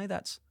 apparently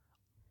that's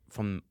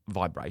from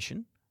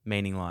vibration,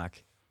 meaning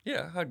like...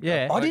 I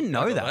didn't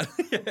know that.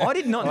 I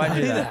did not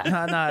know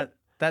that. No,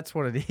 that's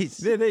what it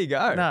is. Yeah, there you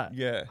go. No.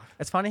 Yeah.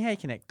 It's funny how you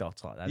connect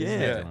dots like that.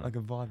 Yeah, like a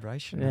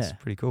vibration. Yeah. That's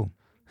pretty cool.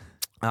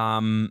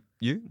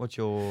 You? What's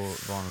your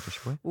vinyl,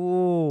 Joshua?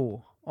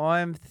 Ooh,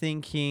 I'm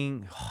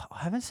thinking...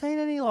 I haven't seen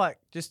any, like,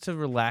 just to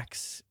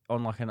relax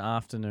on, like, an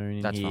afternoon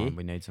in That's here. fine.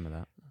 We need some of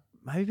that.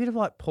 Maybe a bit of,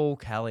 like, Paul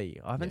Kelly.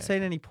 I haven't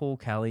seen any Paul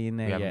Kelly in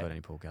there We yet. haven't got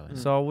any Paul Kelly.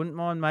 So I wouldn't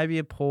mind maybe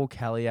a Paul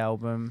Kelly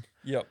album.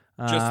 Yep.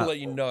 Just to let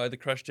you know, the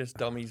Crash Test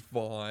Dummies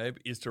vibe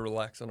is to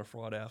relax on a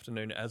Friday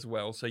afternoon as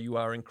well. So you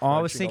are encroaching.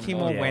 I was thinking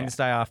more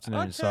Wednesday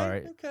afternoon, Okay,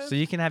 sorry. okay. So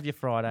you can have your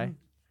Friday.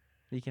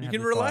 You can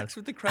relax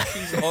with the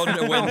Crashies on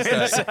a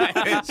Wednesday.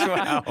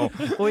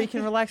 Or you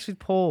can relax with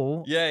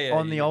Paul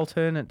on the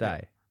alternate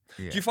day.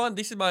 Yeah. Do you find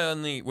this is my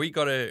only...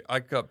 I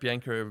got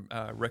Bianca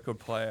a record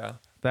player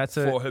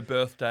for her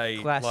birthday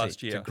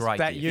last year. It's a great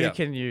that gift. you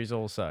can use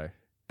also.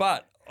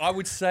 But I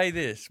would say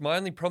this. My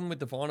only problem with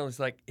the vinyl is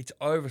like it's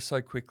over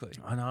so quickly.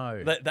 I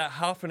know. That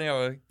half an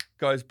hour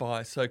goes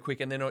by so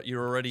quick, and then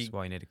you're already. That's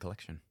why you need a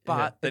collection.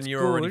 But then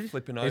you're already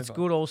flipping over. It's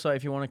good also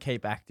if you want to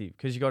keep active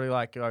because you got to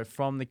like go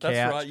from the couch.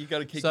 That's right. You got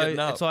to keep getting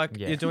up. It's like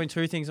you're doing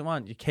two things at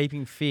once. You're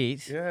keeping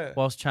fit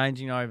whilst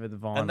changing over the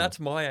vinyl. And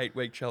that's my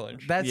 8-week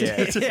challenge. That's Yeah.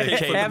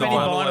 How many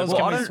vinyls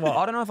can we swap?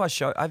 I don't know if I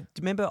showed. I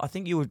remember. I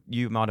think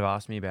you might have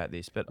asked me about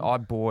this, but I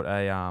bought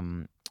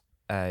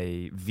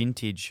a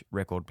vintage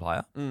record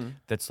player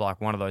that's like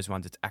one of those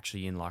ones that's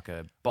actually in like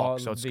a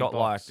box. So it's got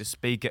like the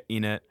speaker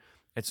in it.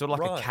 It's sort of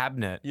like a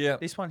cabinet. Yeah.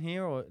 This one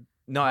here or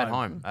no, at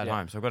home. So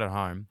I've got it at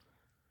home.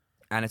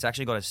 And it's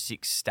actually got a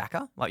 6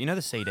 stacker. Like, you know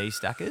the CD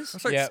stackers?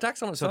 So it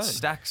stacks on its own. So it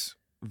stacks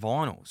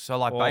vinyl. So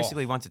like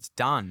basically once it's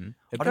done,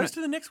 it goes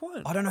to the next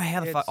one. I don't know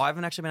how the fuck. I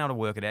haven't actually been able to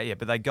work it out yet,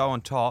 but they go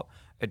on top,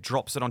 it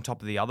drops it on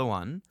top of the other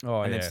one,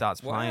 and then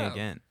starts playing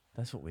again.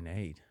 That's what we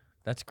need.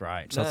 That's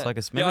great. So it's like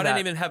I don't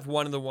even have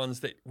one of the ones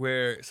that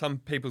where some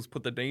people's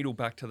put the needle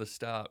back to the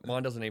start.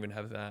 Mine doesn't even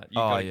have that. You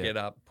got to get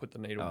up, put the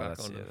needle back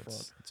onto the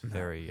front. It's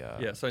very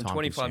so in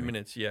 25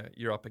 minutes,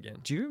 you're up again.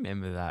 Do you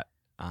remember that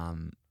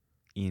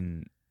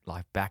in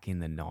like back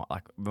in the night,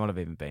 like it might have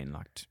even been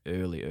like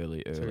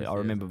early. I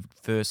remember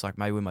first, like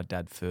maybe when my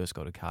dad first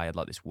got a car, he had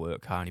like this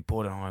work car and he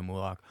brought it home. We're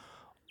like,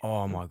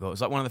 oh my God.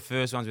 It's like one of the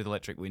first ones with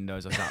electric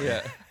windows or something.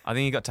 I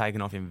think he got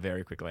taken off him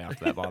very quickly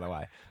after that, by the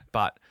way.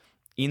 But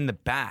in the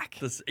back.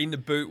 In the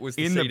boot was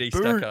the CD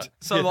stacker.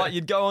 So like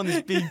you'd go on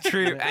this big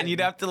trip and you'd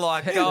have to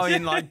like go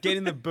in, like get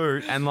in the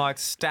boot and like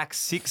stack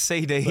 6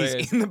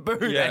 CDs in the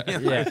boot. Yeah.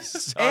 And you're like,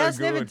 so Ours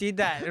good. never did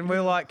that. And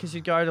we're like, because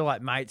you go to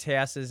like mates'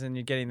 houses and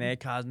you get in their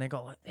cars and they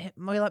got like,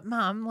 we're like,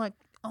 Mum, like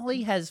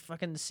Ollie has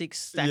fucking 6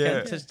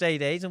 stacker to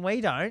CDs and we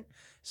don't.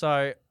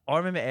 So I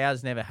remember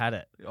ours never had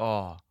it.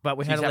 Oh, but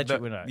we had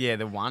electric window. Yeah,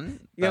 the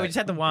one. Yeah, we just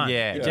had the one.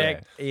 Yeah,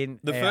 Eject in.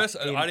 The out, first,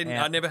 in,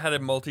 I never had a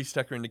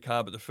multi-stacker in the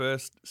car, but the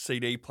first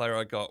CD player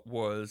I got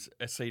was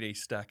a CD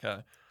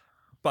stacker.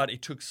 But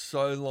it took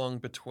so long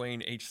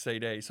between each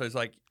CD. So it's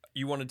like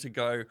you wanted to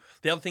go.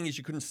 The other thing is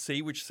you couldn't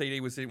see which CD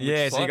was in which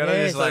slot. So you got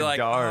to just like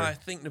go. Oh, I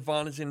think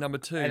Nirvana's in number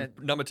 2.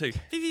 Number 2.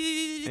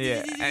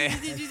 Yeah.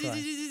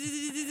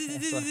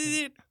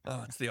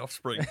 Oh, it's The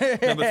Offspring.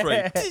 Number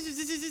 3.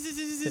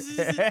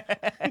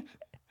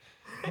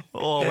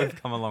 Oh,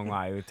 we've come a long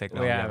way with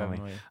technology,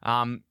 haven't we?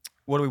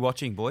 What are we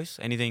watching, boys?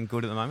 Anything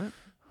good at the moment?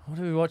 What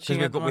are we watching?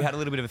 Because we had a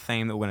little bit of a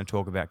theme that we're going to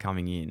talk about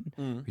coming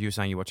in. You were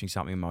saying you're watching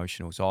something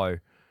emotional, so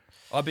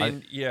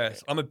I'm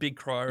a big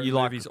crier of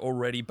movies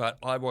already, but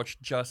I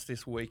watched just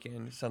this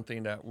weekend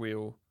something that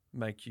will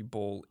make you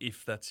bawl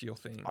if that's your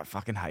thing. I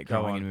fucking hate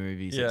going in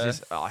movies. Yeah. It's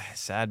just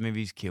sad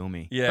movies kill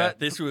me. Yeah, but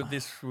this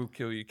will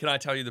kill you. Can I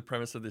tell you the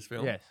premise of this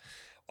film? Yes.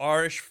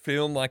 Irish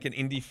film, like an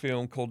indie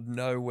film called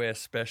Nowhere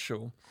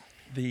Special.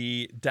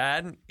 The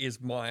dad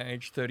is my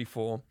age,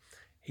 34.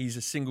 He's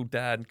a single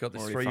dad, got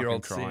this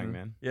 3-year-old son.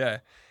 Man. Yeah.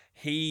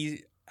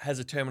 He has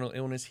a terminal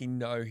illness. He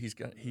knows he's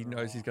going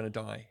to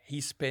die.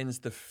 He spends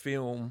the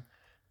film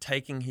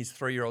taking his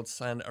 3-year-old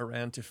son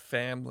around to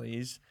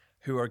families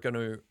who are going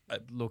to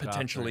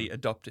potentially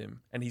adopt him.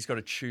 And he's got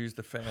to choose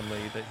the family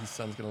that his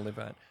son's going to live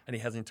at. And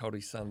he hasn't told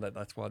his son that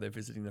that's why they're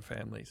visiting the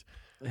families.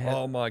 Yeah.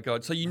 Oh, my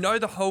God. So you know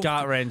the whole...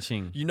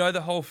 Gut-wrenching. You know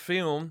the whole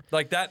film.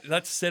 Like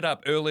that's set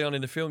up early on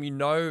in the film. You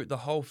know the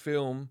whole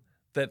film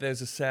that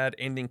there's a sad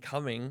ending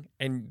coming.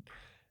 And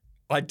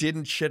I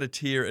didn't shed a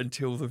tear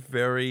until the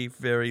very,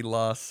 very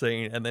last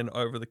scene. And then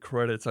over the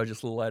credits, I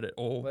just let it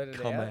all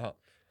come out.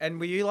 And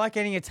were you like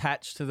getting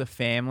attached to the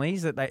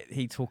families that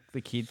he took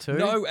the kid to?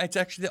 No, it's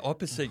actually the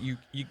opposite.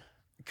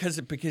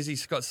 Because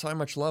he's got so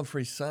much love for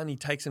his son, he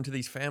takes him to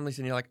these families,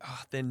 and you're like,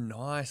 oh, they're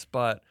nice,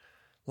 but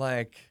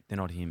like they're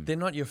not him. They're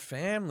not your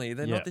family.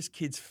 They're not this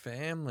kid's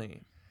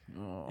family.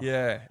 Oh,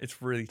 yeah,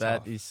 it's really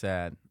tough. That is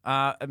sad.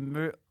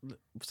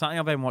 Something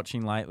I've been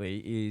watching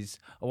lately is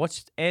I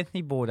watched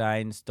Anthony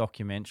Bourdain's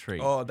documentary.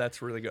 Oh,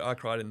 that's really good. I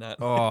cried in that.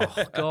 Oh,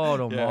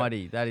 God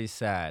Almighty, that is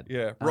sad.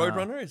 Yeah,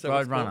 Roadrunner, is that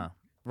Roadrunner?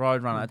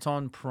 Roadrunner. It's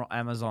on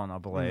Amazon, I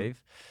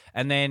believe.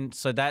 And then,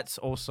 so that's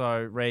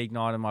also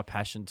reignited my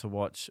passion to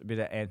watch a bit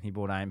of Anthony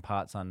Bourdain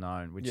Parts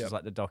Unknown, which is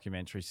like the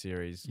documentary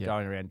series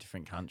going around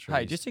different countries.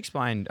 Hey, just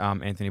explain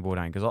Anthony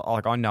Bourdain, because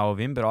I know of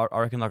him, but I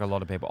reckon like a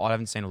lot of people, I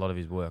haven't seen a lot of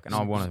his work, and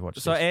I want to watch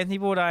this. So Anthony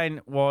Bourdain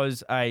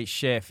was a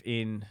chef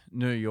in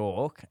New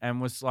York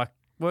and was like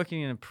working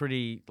in a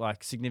pretty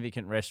like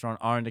significant restaurant,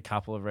 owned a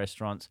couple of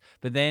restaurants.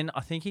 But then I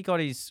think he got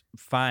his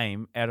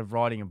fame out of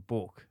writing a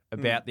book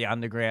about the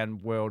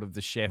underground world of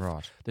the chef,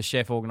 the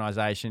chef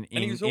organization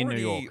in New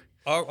York.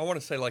 I want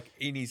to say like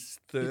in his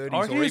 30s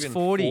I reckon or he was even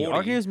 40. I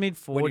reckon he was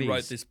mid-40s. When he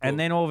wrote this book. And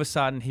then all of a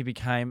sudden he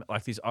became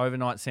like this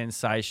overnight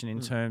sensation in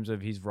terms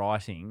of his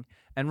writing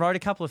and wrote a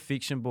couple of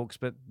fiction books,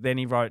 but then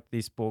he wrote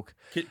this book.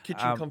 Kitchen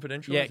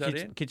Confidential, yeah, is that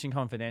it? Kitchen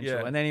Confidential.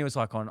 Yeah. And then he was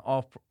like on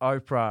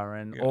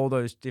Oprah and all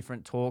those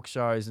different talk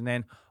shows. And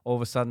then all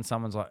of a sudden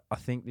someone's like, I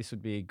think this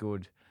would be a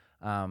good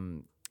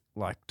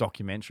like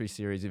documentary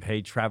series if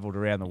he traveled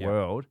around the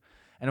world.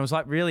 And it was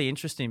like really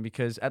interesting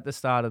because at the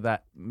start of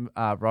that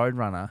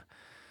Roadrunner,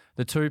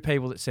 the two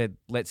people that said,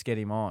 let's get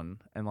him on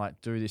and like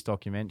do this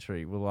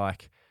documentary were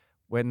like,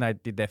 when they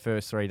did their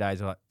first 3 days,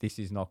 they're like, this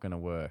is not going to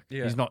work.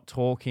 Yeah. He's not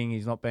talking.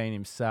 He's not being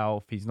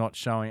himself. He's not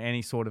showing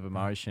any sort of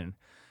emotion.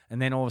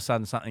 And then all of a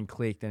sudden something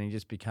clicked and he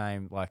just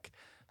became like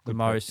the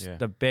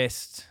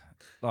best.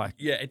 Like,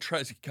 yeah, it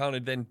kind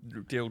of then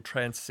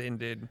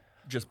transcended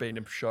just being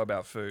a show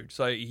about food.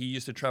 So he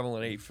used to travel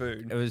and eat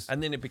food,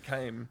 and then it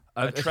became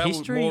more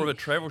of a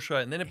travel show,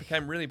 and then it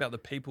became really about the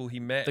people he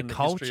met and the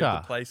history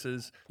of the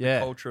places, the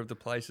culture of the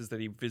places that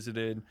he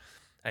visited.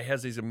 He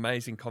has these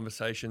amazing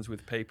conversations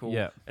with people,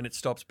 and it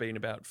stops being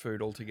about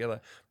food altogether.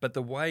 But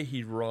the way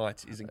he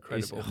writes is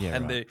incredible.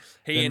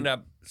 Ended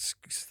up.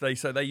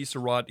 They used to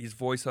write his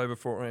voiceover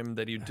for him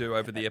that he'd do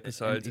over the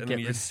episodes, and then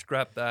he just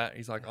scrapped that.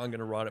 He's like, I'm going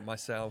to write it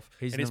myself,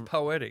 and it's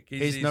poetic.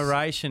 His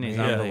narration is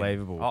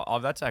unbelievable.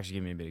 That's actually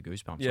giving me a bit of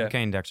goosebumps. I'm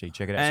keen to actually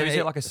check it out. So is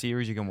it like a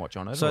series you can watch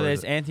on it? So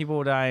there's Anthony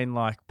Bourdain,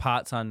 like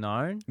Parts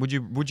Unknown. Would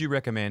you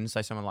recommend,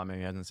 say someone like me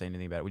who hasn't seen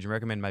anything about it, would you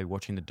recommend maybe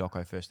watching the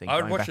doco first thing?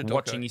 I would watch the doco.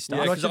 Watching his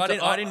stuff.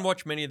 I didn't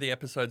watch many of the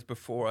episodes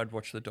before I'd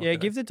watch the doco. Yeah,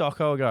 give the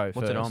doco a go.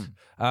 What's first. it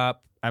on?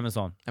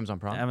 Amazon. Amazon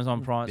Prime.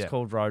 Amazon Prime. It's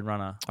called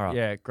Roadrunner. All right.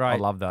 Yeah, great. I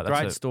love that. That's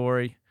great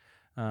story.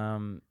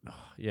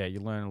 Yeah, you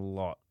learn a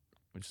lot.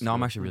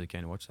 I'm actually really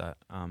keen to watch that.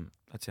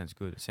 That sounds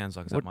good. It sounds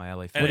like it's up my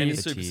alley. And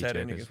it's super sad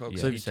ending as well,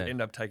 because he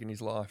ended up taking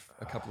his life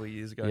a couple of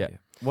years ago. Yeah.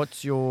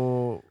 What's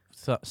your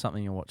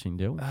something you're watching,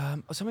 Dill?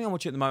 Something I'm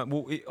watching at the moment.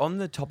 Well, on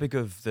the topic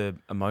of the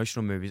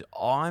emotional movies,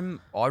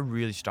 I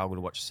really struggle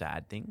to watch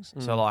sad things.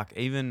 So like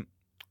even,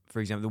 for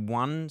example, the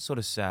one sort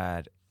of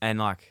sad and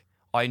like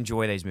I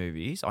enjoy these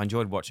movies. I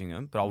enjoyed watching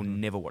them, but I will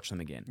never watch them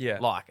again. Yeah.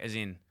 Like as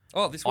in.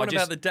 Oh, this one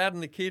about the dad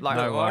and the kid. Like,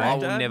 no, I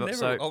will never.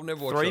 I'll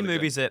never watch 3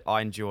 movies that I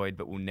enjoyed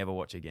but will never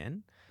watch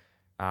again.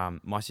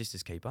 My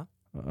Sister's Keeper.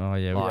 Oh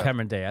yeah, with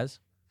Cameron Diaz.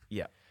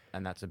 Yeah,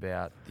 and that's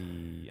about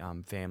the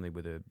family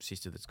with a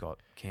sister that's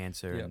got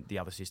cancer and the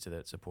other sister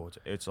that supports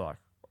it. It's like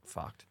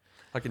fucked.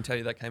 I can tell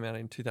you that came out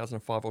in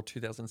 2005 or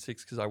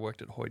 2006 because I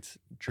worked at Hoyts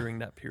during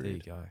that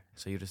period. There you go.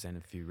 So you'd have seen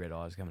a few red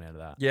eyes coming out of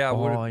that. Yeah, I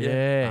would have. Oh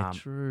yeah,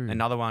 true.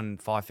 Another one,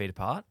 5 Feet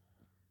Apart.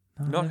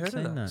 No, not heard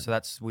of that. So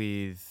that's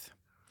with.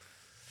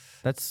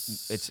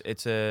 That's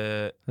that's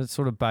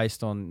sort of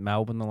based on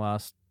Melbourne the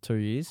last 2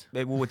 years.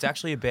 Well, it's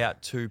actually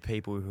about 2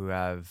 people who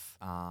have,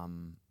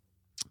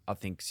 I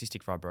think,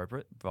 cystic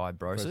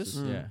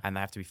fibrosis, and they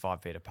have to be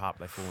 5 feet apart.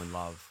 But they fall in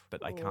love,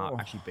 but they can't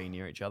actually be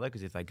near each other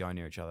because if they go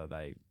near each other,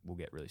 they will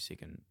get really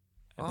sick and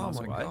pass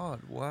away.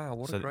 God! Wow,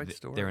 what a great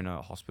story. They're in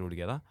a hospital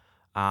together.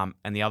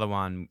 And the other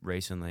one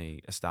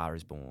recently, A Star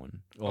Is Born.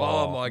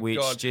 Oh my which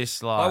God.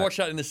 Just like... I watched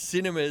that in the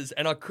cinemas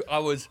and I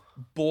was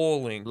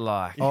bawling.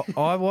 Like...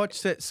 I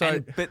watched it,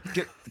 so... But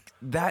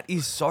that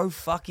is so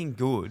fucking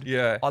good.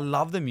 Yeah. I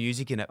love the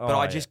music in it, but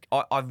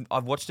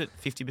I've watched it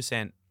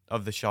 50%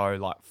 of the show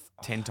like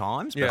 10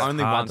 times, but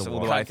only once all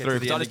the way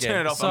through. So I just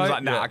turned it off and I was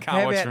like, nah, I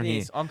can't watch from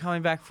here. I'm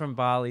coming back from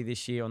Bali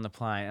this year on the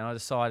plane and I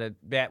decided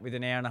about with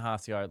an hour and a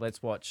half to go,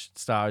 let's watch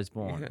Star Is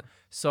Born. Yeah.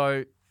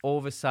 So... all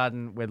of a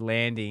sudden, we're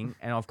landing,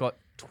 and I've got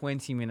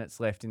 20 minutes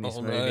left in this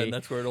movie. No, and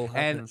that's where it all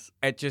happens.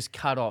 And it just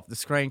cut off. The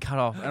screen cut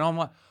off. And I'm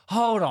like,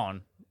 hold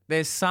on.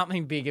 There's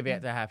something big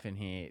about to happen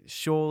here.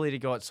 Surely to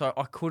God. So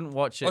I couldn't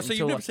watch it. Oh, so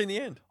you've never seen the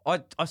end?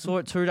 I saw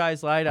it 2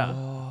 days later.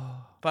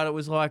 But it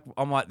was like,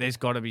 I'm like, there's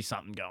got to be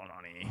something going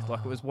on here.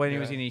 Like, it was when he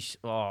was in his...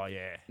 oh,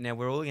 yeah. Now,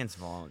 we're all against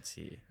violence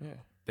here. Yeah.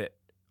 But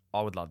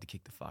I would love to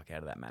kick the fuck out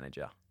of that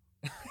manager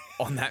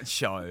on that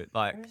show.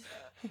 Like...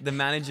 the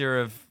manager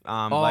of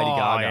Lady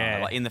Gaga,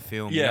 like in the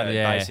film,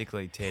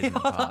 basically tears him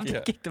apart.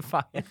 Kick the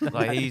fuck out.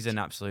 Like he's an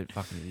absolute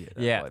fucking idiot.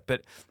 Yeah,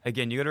 but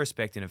again, you got to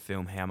respect in a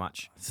film how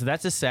much. So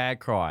that's a sad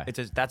cry.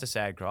 That's a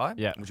sad cry.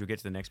 Yeah, which we'll get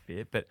to the next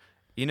bit. But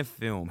in a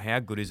film, how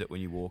good is it when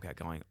you walk out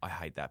going, "I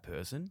hate that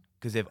person,"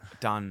 because they've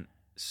done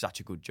such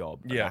a good job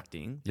of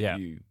acting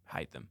that you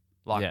hate them.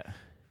 Like.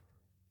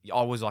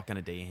 I was like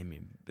going to DM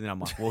him, but then I'm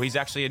like, well, he's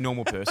actually a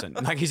normal person.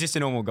 Like he's just a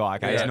normal guy.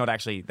 Okay, he's not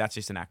actually. That's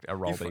just a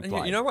role that he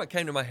played. You know what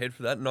came to my head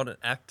for that? Not an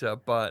actor,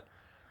 but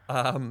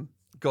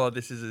God,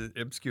 this is an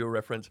obscure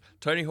reference.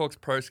 Tony Hawk's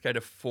Pro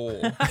Skater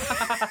 4,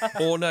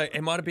 or no,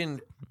 it might have been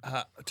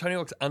Tony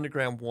Hawk's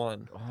Underground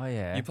 1. Oh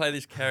yeah. You play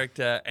this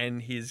character,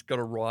 and he's got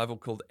a rival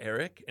called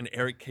Eric, and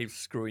Eric keeps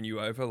screwing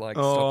you over, like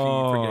stopping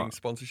you from getting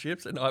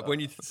sponsorships. And when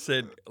you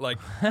said like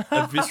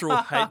a visceral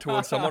hate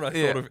towards someone, I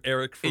thought of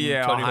Eric from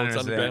Tony Hawk's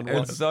Underground 1.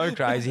 It's so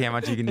crazy how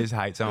much you can just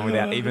hate someone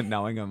without even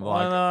knowing them.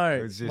 Like, I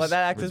know. Like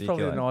that actor's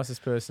probably the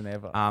nicest person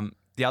ever.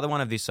 The other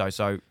one of this,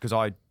 so because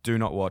I do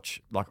not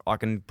watch, like I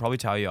can probably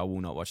tell you I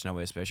will not watch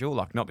Nowhere Special,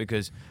 like not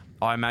because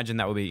I imagine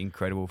that would be an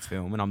incredible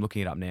film, and I'm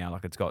looking it up now,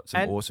 like it's got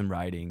some awesome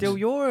ratings. Dill,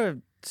 you're a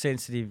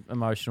sensitive,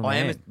 emotional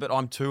man. I am, but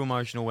I'm too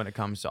emotional when it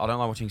comes to, I don't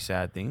like watching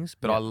sad things,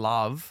 but I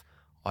love,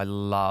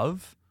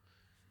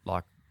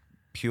 like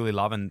purely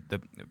love, and the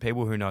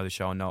people who know the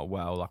show and know it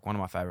well, like one of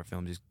my favourite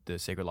films is The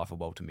Secret Life of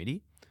Walter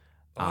Mitty.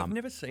 I've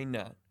never seen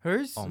that. Who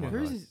is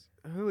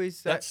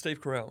that? That's Steve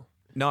Carell.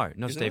 No,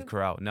 not Steve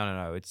Carell.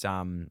 No. It's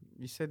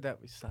You said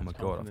that with such oh my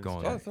God, I've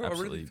gone.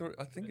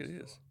 I think it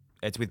is.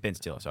 It's with Ben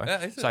Stiller, sorry.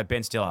 Is it? So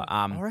Ben Stiller.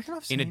 I reckon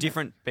I've seen in a it.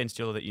 different Ben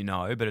Stiller that you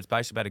know, but it's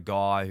basically about a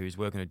guy who's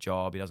working a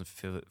job. He doesn't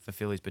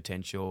fulfill his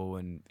potential,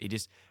 and he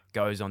just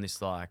goes on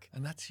this like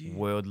And that's you.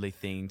 worldly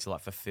thing to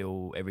like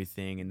fulfill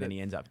everything, and then he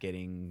ends up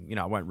getting,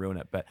 I won't ruin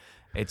it, but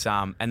it's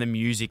and the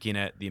music in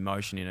it, the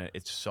emotion in it,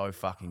 it's so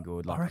fucking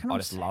good. Like reckon I I've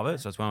just seen love it.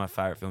 So it's one of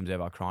my favorite films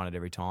ever. I cry on it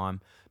every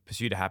time.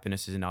 Pursuit of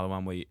Happiness is another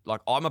one where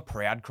I'm a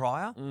proud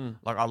crier.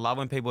 Like I love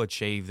when people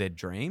achieve their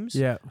dreams.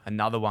 Yeah.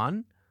 Another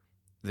one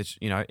that's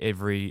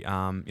every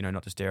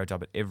not to stereotype,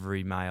 but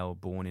every male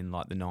born in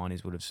like the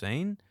 90s would have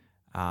seen.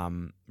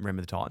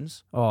 Remember the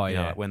Titans? Oh, You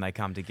know, yeah. like, when they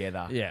come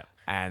together. Yeah.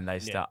 And they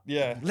start.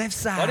 Yeah. Left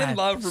side. I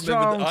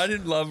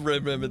didn't love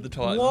Remember the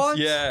Titans. What?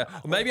 Yeah.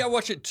 Maybe I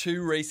watched it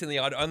too recently.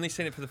 I'd only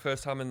seen it for the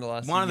first time in the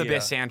last One of the year.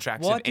 best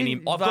soundtracks Why of any.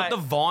 didn't I've got they-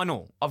 the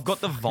vinyl. I've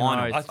got the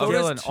vinyl. No, I thought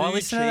it was Dylan, too I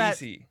listen to that.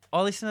 cheesy.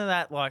 I listen to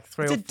that like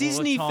three It's or a four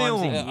Disney times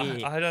film. a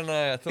year. I don't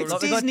know. I thought It's it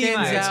was Disney, got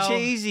mate. It's Denzel.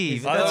 cheesy. I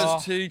thought it Oh.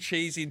 was too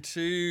cheesy,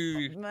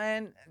 too.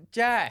 Man,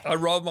 Jack. I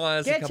rolled my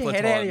eyes Get a couple your of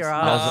head times. out of your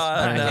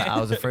ass. I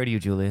was afraid of you,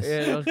 Julius.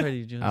 Yeah, that was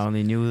pretty. Just, I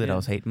only knew that I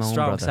was hating my own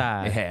Strong brother.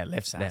 side. Yeah,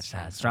 left side. Left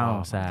side, strong oh,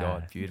 my side.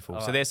 God, beautiful.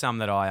 All So right. there's some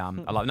that I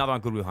love. Another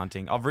one, Good Will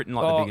Hunting. I've written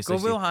like the Oh, biggest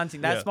list. Goodwill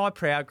Hunting. That's Yeah. my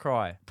proud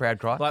cry. Proud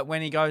cry. Like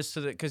when he goes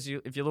to the, because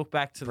if you look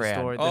back to the Proud.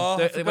 story, Oh,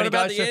 I forgot when he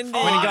about goes the to ending.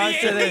 when he Oh, goes the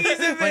to ending is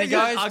the when he amazing.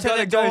 goes I've to gotta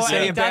the go door see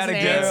and he about doesn't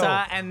a girl.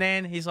 answer, and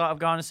then he's like, I'm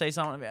going to see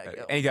something about a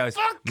girl. And he goes,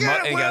 it, he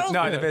goes, Will.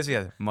 no, Yeah. the best he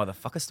goes,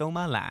 motherfucker stole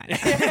my line.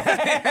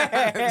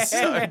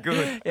 So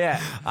good.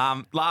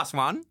 Yeah, Last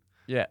one,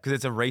 yeah. because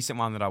it's a recent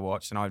one that I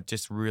watched and I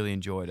just really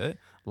enjoyed it.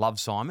 Love,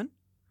 Simon.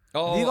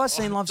 Oh, Have you guys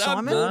seen Love, I'm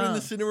Simon? born in No.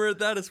 the cinema at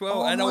that as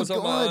well. Oh And I my was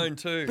on God. my own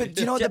too. But do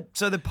you know what?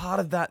 So the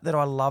part of that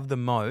I love the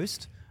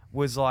most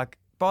was like,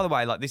 by the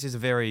way, like this is a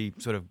very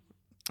sort of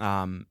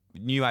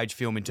new age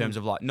film in terms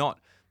of like not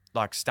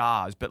like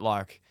stars, but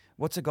like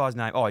what's the guy's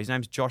name? Oh, his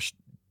name's Josh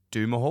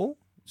Duhamel.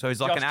 So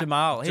he's like Josh an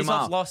Duhamel. He's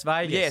off Las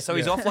Vegas. Yeah, so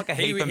he's off like a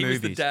heap of he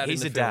movies. was the dad in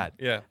He's the the film. dad.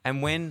 Yeah.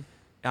 And when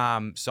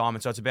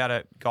Simon, so it's about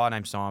a guy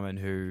named Simon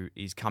who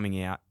is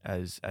coming out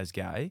as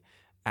gay,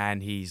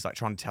 and he's like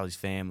trying to tell his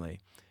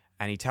family,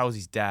 and he tells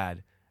his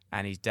dad,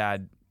 and his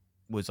dad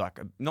was like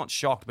not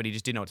shocked, but he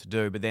just didn't know what to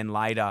do. But then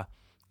later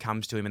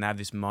comes to him and they have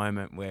this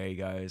moment where he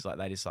goes like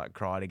they just like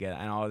cry together,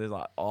 and I was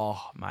like,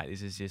 oh mate,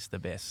 this is just the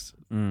best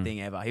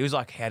thing ever. He was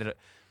like, how did it?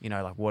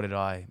 Like, what did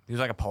I? He was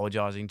like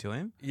apologizing to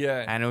him.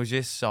 Yeah. And it was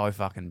just so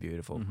fucking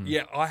beautiful.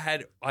 Yeah, I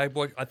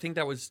think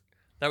that was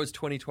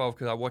 2012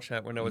 because I watched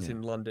that when I was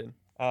in London.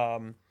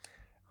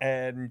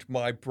 And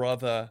my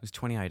brother It was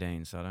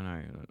 2018, so I don't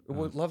know.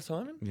 what, Love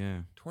Simon?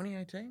 Yeah.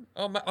 2018?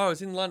 Oh, I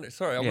was in London.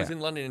 Sorry, I was Yeah.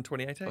 in London in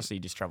 2018. Also, you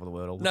just travel the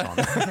world all the No.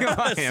 time. Sorry. It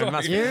must, I'm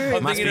must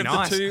thinking be of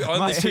nice. the two only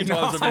Must two be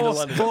times I've been to nice.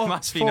 London.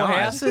 Must be Four nice.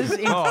 houses.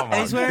 Oh my and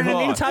he's wearing an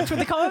God. In Touch with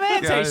the Common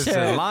Man Goes to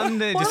t-shirt.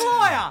 London. What a just,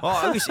 liar. Oh,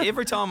 I wish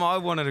every time I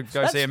wanted to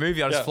go see a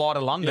movie, I'd just Yeah. fly to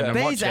London Yeah.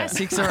 and watch These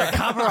it. Asics are a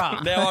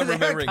cover-up. Now I'm They're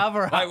remembering. a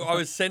cover-up. I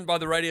was sent by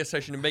the radio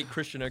station to meet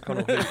Christian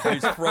O'Connell,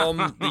 who's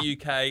from the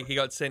UK. He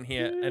got sent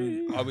here,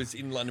 and I was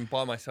in London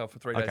by myself for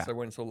 3 days. Okay. So I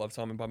went and saw Love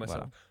Simon by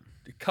myself. Wow.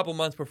 A couple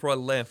months before I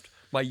left,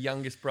 my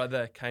youngest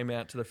brother came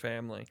out to the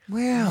family.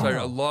 Wow.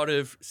 So a lot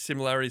of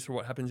similarities to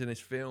what happens in this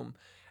film.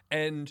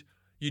 And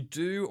you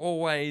do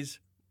always,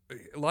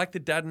 like the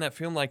dad in that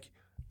film, like,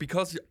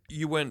 because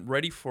you weren't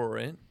ready for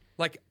it,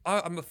 like,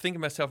 I'm thinking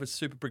of myself as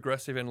super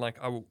progressive, and like,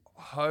 I will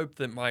hope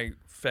that my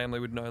family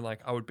would know,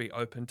 like, I would be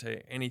open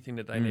to anything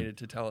that they needed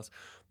to tell us.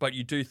 But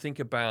you do think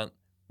about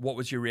what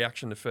was your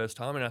reaction the first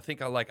time, and I think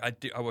I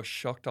was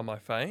shocked on my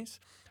face,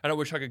 and I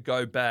wish I could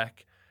go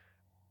back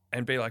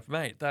and be like,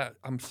 mate,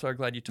 I'm so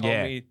glad you told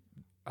Yeah. me.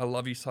 I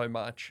love you so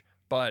much,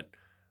 but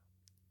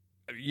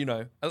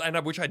and I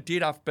wish I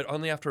did, but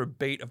only after a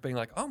beat of being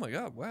like, oh my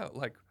God, wow,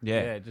 like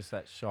Yeah, just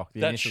that shock.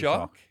 The that initial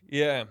shock.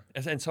 Yeah.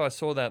 And so I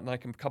saw that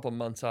like a couple of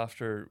months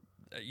after,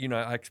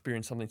 I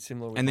experienced something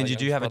similar. With And then my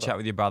did you youngest have a brother. chat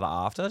with your brother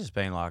after, just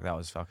being like, that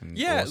was fucking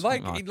Yeah,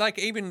 awesome? like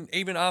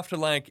even after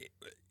like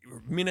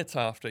minutes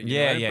after. You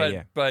Yeah, know? yeah, but,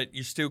 yeah. But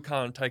you still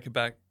can't take it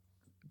back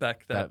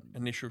that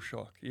initial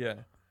shock. Yeah.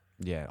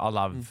 Yeah, I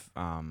love.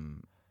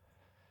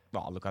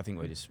 Well, look, I think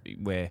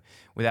we're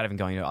without even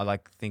going. I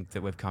think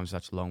that we've come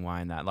such a long way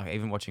in that. Like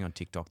even watching on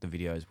TikTok the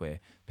videos where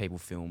people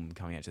film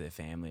coming out to their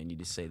family and you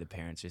just see the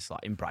parents just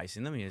like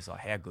embracing them. And you're just like,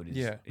 how good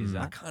is I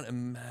that? can't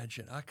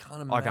imagine. I can't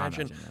I imagine, can't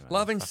imagine that, man.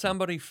 loving Fucking-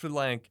 somebody for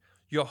like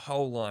your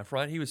whole life,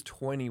 right? He was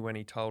 20 when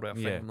he told our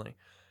Yeah. family.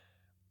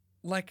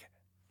 Like,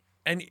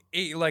 and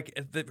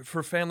for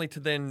a family to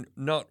then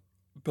not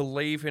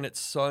believe in it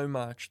so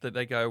much that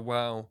they go,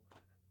 "Well,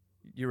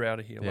 you're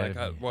out of here." Yeah, Like,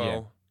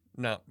 yeah.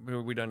 no,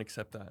 we don't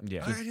accept that.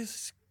 Yeah. I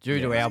just Due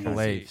to our crazy.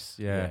 beliefs.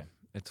 Yeah. Yeah.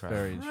 It's Crazy.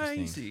 very interesting.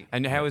 Crazy.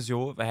 And how was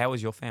your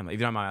family? If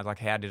you don't mind, like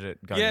how did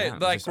it go? Yeah, down?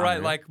 like Was this right,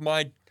 unreal? like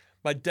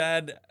my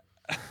dad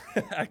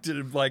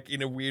acted like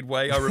in a weird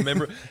way. I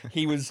remember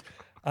he was.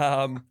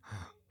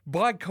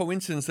 By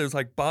coincidence, there was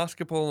like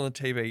basketball on the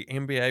TV,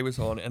 NBA was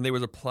on, and there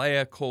was a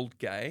player called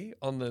Gay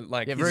on the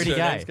Yeah, his Rudy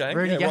surname's Gay.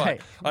 Rudy Yeah, Gay.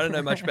 right. I don't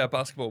know much about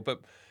basketball,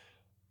 but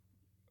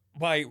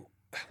my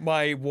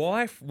my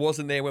wife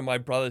wasn't there when my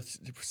brother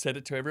said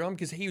it to everyone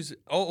because he was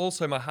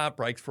also my heart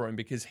breaks for him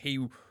because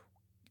he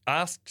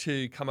asked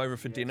to come over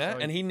for dinner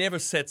and he never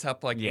sets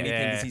up anything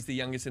because he's the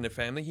youngest in the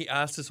family. He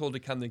asked us all to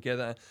come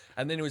together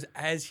and then it was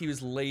as he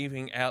was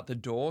leaving out the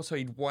door. So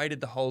he'd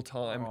waited the whole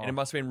time and it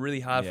must have been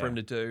really hard for him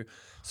to do.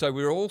 So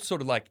we were all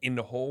sort of in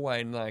the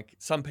hallway and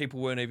some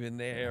people weren't even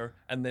there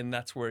and then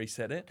that's where he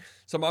said it.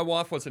 So my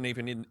wife wasn't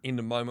even in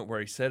the moment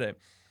where he said it.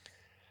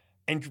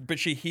 But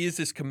she hears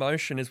this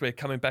commotion as we're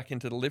coming back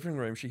into the living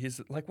room. She hears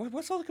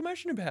what's all the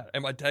commotion about?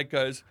 And my dad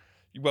goes,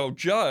 well,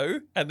 Joe,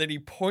 and then he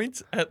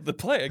points at the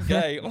player,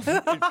 Gay,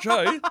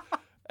 Joe,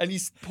 and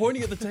he's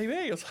pointing at the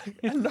TV. I was like,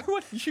 and no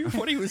one knew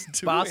what he was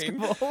doing.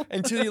 Basketball.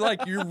 Until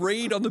you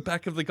read on the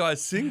back of the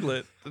guy's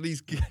singlet that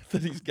he's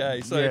gay.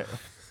 So,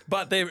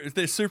 but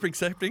they're super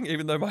accepting,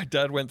 even though my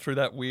dad went through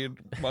that weird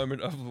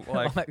moment of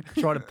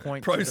trying to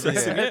point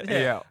processing it.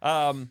 Yeah.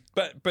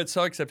 But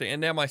so accepting.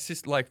 And now my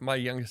sister, my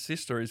younger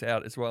sister, is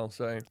out as well.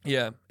 So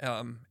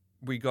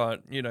we got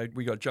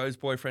Joe's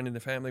boyfriend in the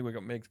family. We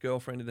got Meg's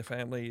girlfriend in the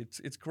family.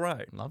 It's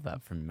great. Love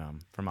that from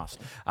us.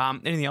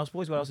 Anything else,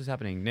 boys? What else is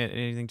happening?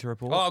 Anything to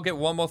report? Oh, I'll get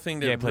one more thing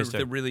that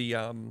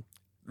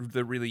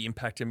that really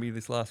impacted me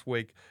this last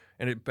week,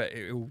 and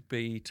it will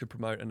be to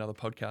promote another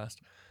podcast,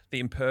 The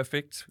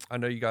Imperfect. I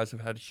know you guys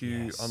have had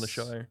Hugh on the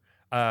show.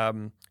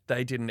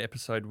 They did an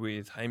episode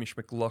with Hamish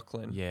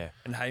McLaughlin. Yeah,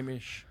 and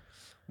Hamish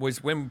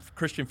was when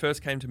Christian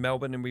first came to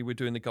Melbourne and we were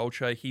doing the Gold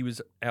Show. He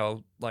was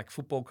our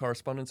football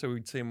correspondent, so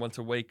we'd see him once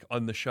a week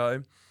on the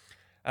show.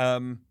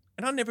 And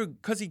I never,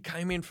 because he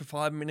came in for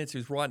 5 minutes, he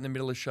was right in the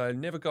middle of the show,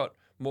 never got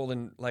more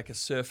than a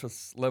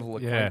surface level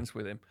acquaintance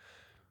with him.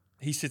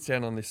 He sits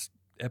down on this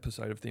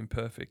episode of The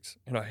Imperfects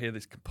and I hear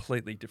this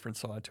completely different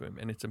side to him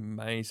and it's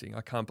amazing.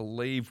 I can't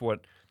believe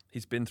what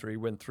he's been through. He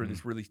went through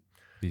this really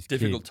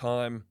difficult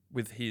time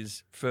with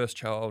his first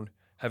child,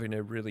 having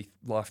a really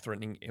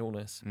life-threatening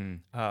illness,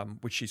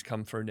 which she's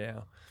come through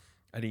now.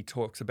 And he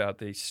talks about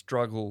the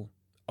struggle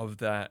of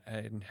that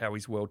and how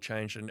his world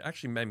changed and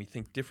actually made me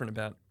think different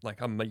about,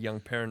 I'm a young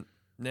parent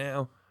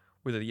now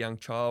with a young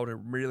child. It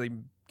really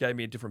gave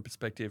me a different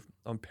perspective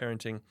on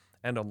parenting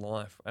and on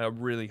life. I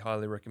really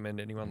highly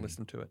recommend anyone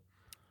listen to it.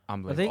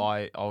 Unbelievable.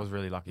 I was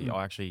really lucky.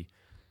 I actually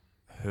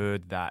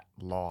heard that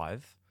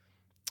live.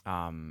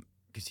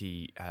 Because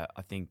he,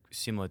 I think,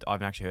 similar to, I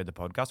haven't actually heard the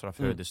podcast, but I've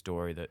heard the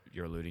story that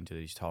you're alluding to that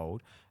he's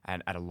told,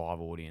 and at a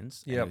live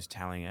audience, and he was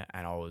telling it,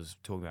 and I was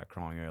talking about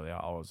crying earlier,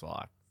 I was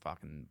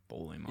fucking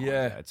bawling my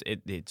eyes out.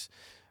 It's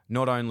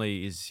not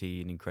only is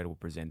he an incredible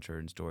presenter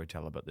and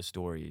storyteller, but the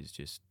story is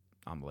just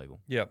unbelievable.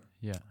 Yeah.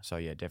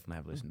 So definitely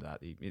have a listen to that.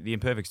 The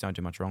Imperfects don't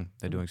do much wrong.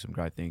 They're doing some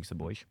great things, the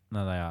boys.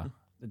 No, they are.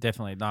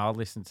 Definitely. No, I'll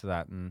listen to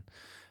that and...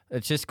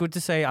 It's just good to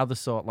see other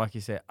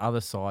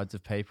sides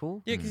of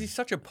people. Yeah, because he's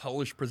such a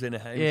polished presenter,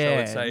 Hamish, I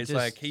would say. It's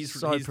he's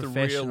the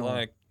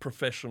real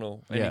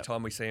professional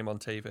anytime we see him on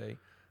TV.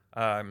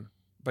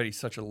 But he's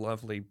such a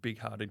lovely,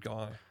 big-hearted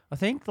guy. I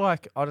think I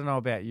don't know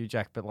about you,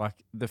 Jack, but I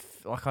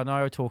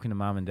know talking to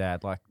mum and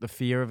dad, the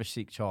fear of a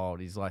sick child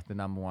is the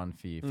number one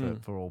fear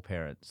for all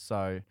parents.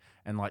 So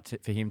and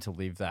for him to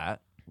live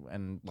that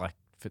and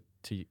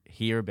to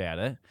hear about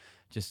it,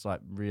 just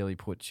really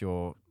puts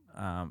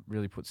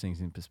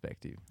things in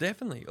perspective.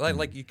 Definitely.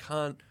 You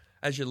can't,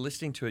 as you're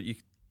listening to it, you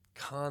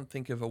can't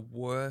think of a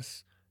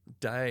worse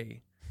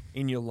day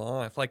in your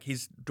life.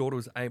 His daughter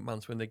was 8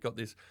 months when they got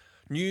this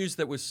news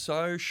that was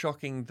so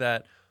shocking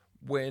that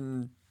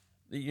when,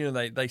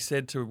 they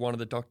said to one of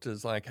the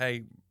doctors,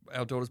 hey,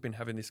 our daughter's been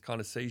having this kind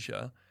of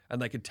seizure,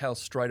 and they could tell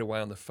straight away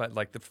on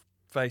the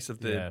face of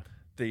the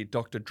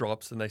doctor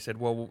drops, and they said,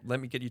 well, let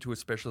me get you to a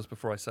specialist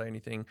before I say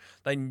anything.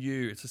 They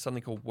knew it's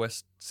something called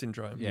West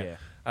syndrome. Yeah.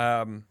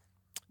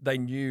 They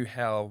knew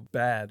how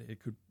bad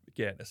it could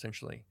get,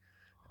 essentially.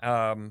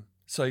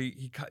 So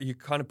you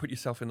kind of put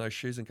yourself in those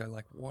shoes and go,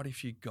 what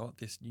if you got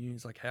this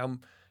news?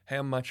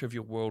 How much of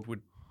your world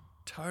would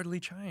totally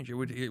change? It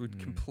would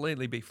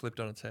completely be flipped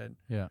on its head.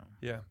 Yeah.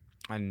 Yeah.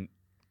 And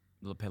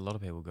a lot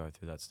of people go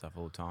through that stuff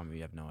all the time.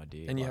 You have no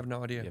idea. And you have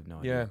no idea. You have no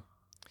idea. Yeah.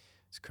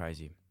 It's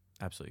crazy.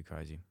 Absolutely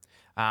crazy.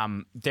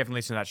 Definitely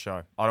listen to that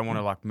show. I don't want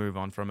to move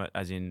on from it,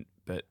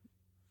 but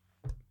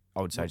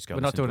I would say just go.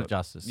 We're not doing it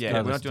justice.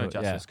 Yeah, we're not doing it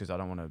justice because I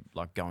don't want to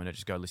go in and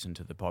just go listen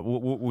to the pod.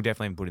 We'll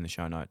definitely put in the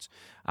show notes.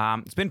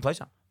 It's been a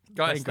pleasure.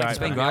 Guys, it's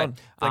been great.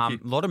 Thank you.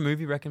 A lot of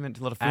movie a lot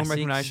of film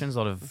recommendations, a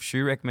lot of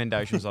shoe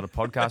recommendations, a lot of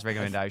podcast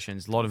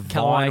recommendations, a lot of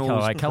Callaway.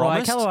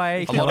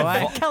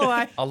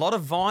 A lot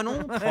of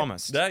vinyl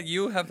promised.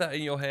 You'll have that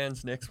in your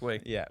hands next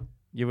week. Yeah,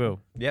 you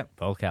will. Yep.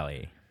 Paul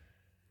Kelly.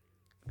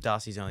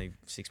 Darcy's only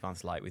 6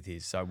 months late with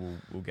his, so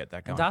we'll get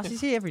that going. And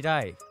Darcy's here every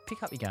day.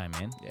 Pick up your game,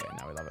 man. Yeah,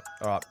 no, we love it.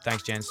 All right,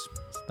 thanks, gents.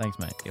 Thanks,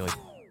 mate. Illy.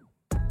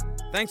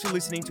 Thanks for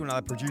listening to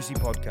another Producey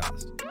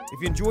podcast.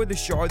 If you enjoyed the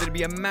show, that'd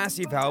be a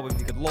massive help if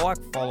you could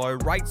follow,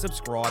 rate,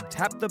 subscribe,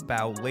 tap the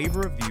bell, leave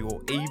a review,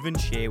 or even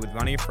share with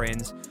one of your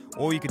friends,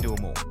 or you could do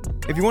them all.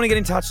 If you want to get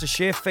in touch to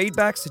share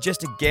feedback,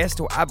 suggest a guest,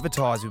 or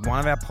advertise with one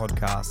of our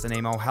podcasts, then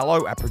email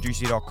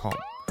hello@producey.com.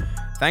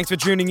 Thanks for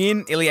tuning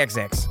in. Illy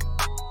XX.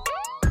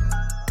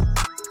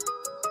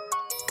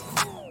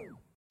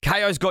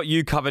 KO's got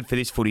you covered for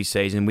this footy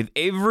season with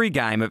every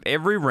game of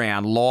every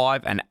round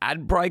live and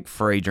ad break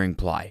free during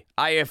play.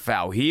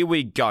 AFL, here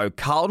we go.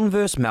 Carlton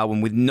versus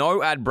Melbourne with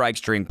no ad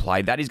breaks during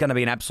play. That is going to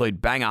be an absolute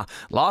banger.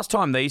 Last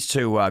time these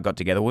two got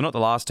together, well, not the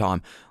last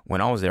time. When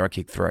I was there, I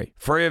kicked 3.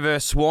 Freo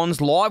versus Swans,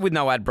 live with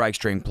no ad breaks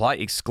during play,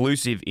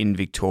 exclusive in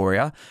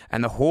Victoria.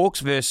 And the Hawks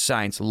versus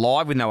Saints,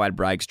 live with no ad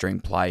breaks during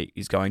play,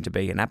 is going to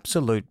be an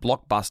absolute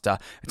blockbuster.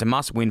 It's a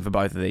must-win for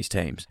both of these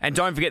teams. And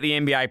don't forget the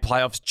NBA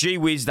playoffs. Gee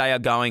whiz, they are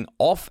going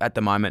off at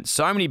the moment.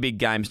 So many big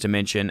games to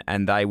mention,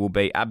 and they will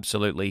be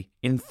absolutely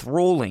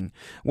enthralling.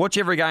 Watch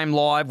every game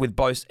live with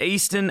both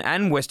Eastern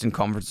and Western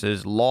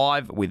Conferences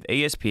live with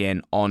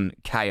ESPN on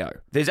KO.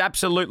 There's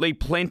absolutely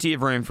plenty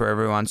of room for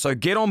everyone, so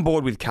get on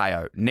board with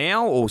KO.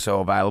 Now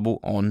also available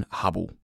on Hubble.